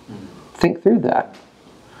 think through that.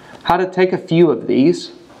 How to take a few of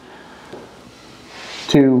these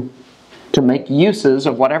to make uses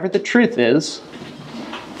of whatever the truth is.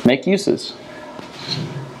 Make uses.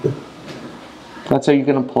 That's how you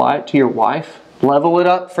can apply it to your wife. Level it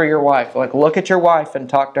up for your wife. Look at your wife and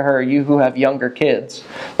talk to her, you who have younger kids.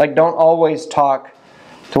 Don't always talk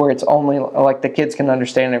to where it's only the kids can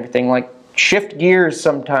understand everything. Shift gears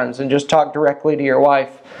sometimes and just talk directly to your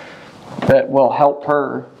wife. That will help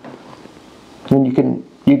her. And you can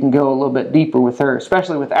go a little bit deeper with her,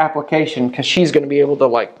 especially with application, because she's going to be able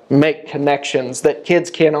to make connections that kids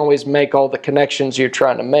can't always make all the connections you're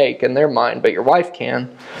trying to make in their mind, but your wife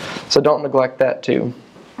can. So don't neglect that too.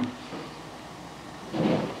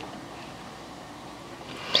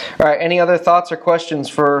 All right, any other thoughts or questions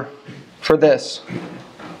for this?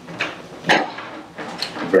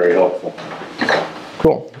 Very helpful.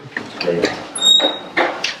 Cool. Great.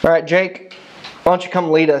 All right, Jake, why don't you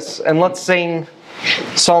come lead us, and let's sing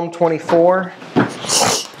Psalm 24.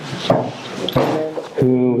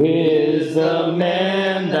 Who is the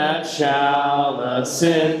man that shall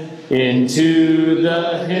ascend into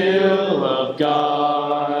the hill of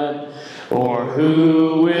God? Or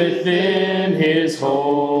who within His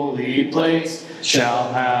holy place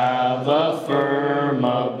shall have a firm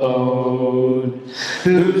abode?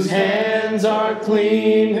 Whose hands are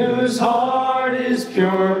clean, whose heart is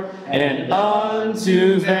pure, and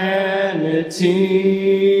unto vanity,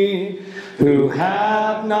 who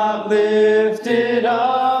hath not lifted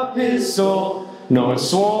up his soul, nor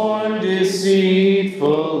sworn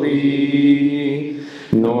deceitfully,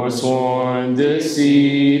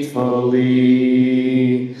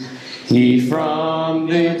 He from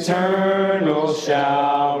the eternal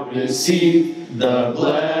shall receive the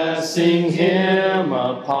blessing Him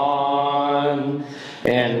upon,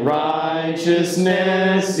 and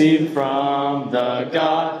righteousness from the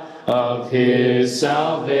God of His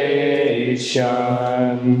salvation.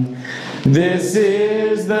 This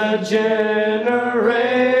is the generation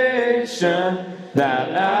that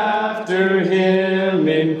after Him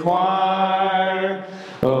inquire.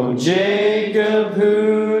 O Jacob,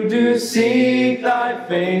 who do seek Thy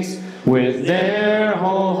face with their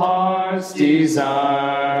whole heart's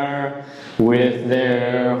desire, with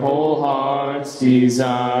their whole heart's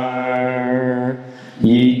desire.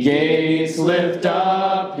 Ye gates, lift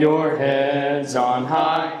up your heads on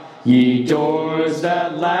high, ye doors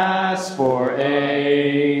that last for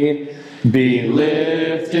aid. Be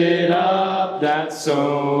lifted up, that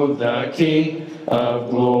so the King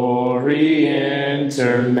of glory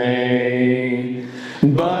enter may.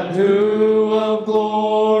 But who of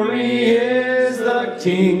glory is the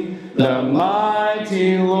King? The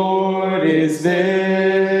mighty Lord is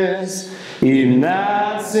this. Even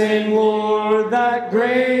that same Lord, that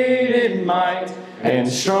great in might, and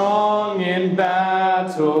strong in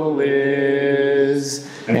battle is.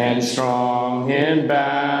 And strong in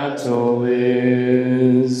battle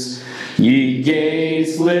is. Ye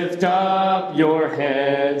gates, lift up your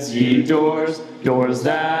heads, ye doors, doors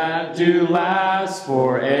that do last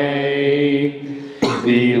for aye.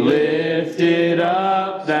 Be lifted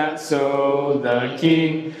up, that so the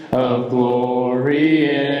King of glory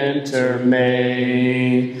enter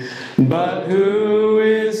may. But who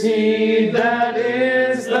is he that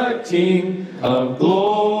is the King of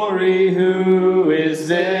glory? Who is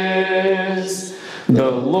this? The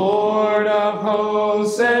Lord of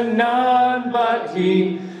hosts, and none but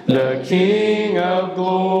he, the King of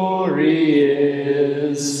glory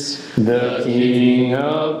is. The King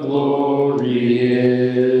of glory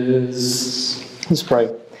is. Let's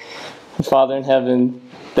pray. Father in heaven,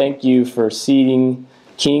 thank you for seating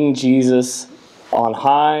King Jesus on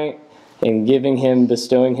high and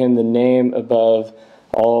bestowing him the name above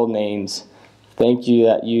all names. Thank you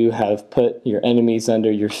that you have put your enemies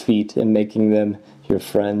under your feet and making them your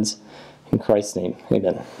friends. In Christ's name,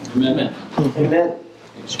 amen. Amen. Amen.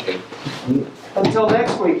 Until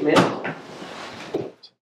next week, man.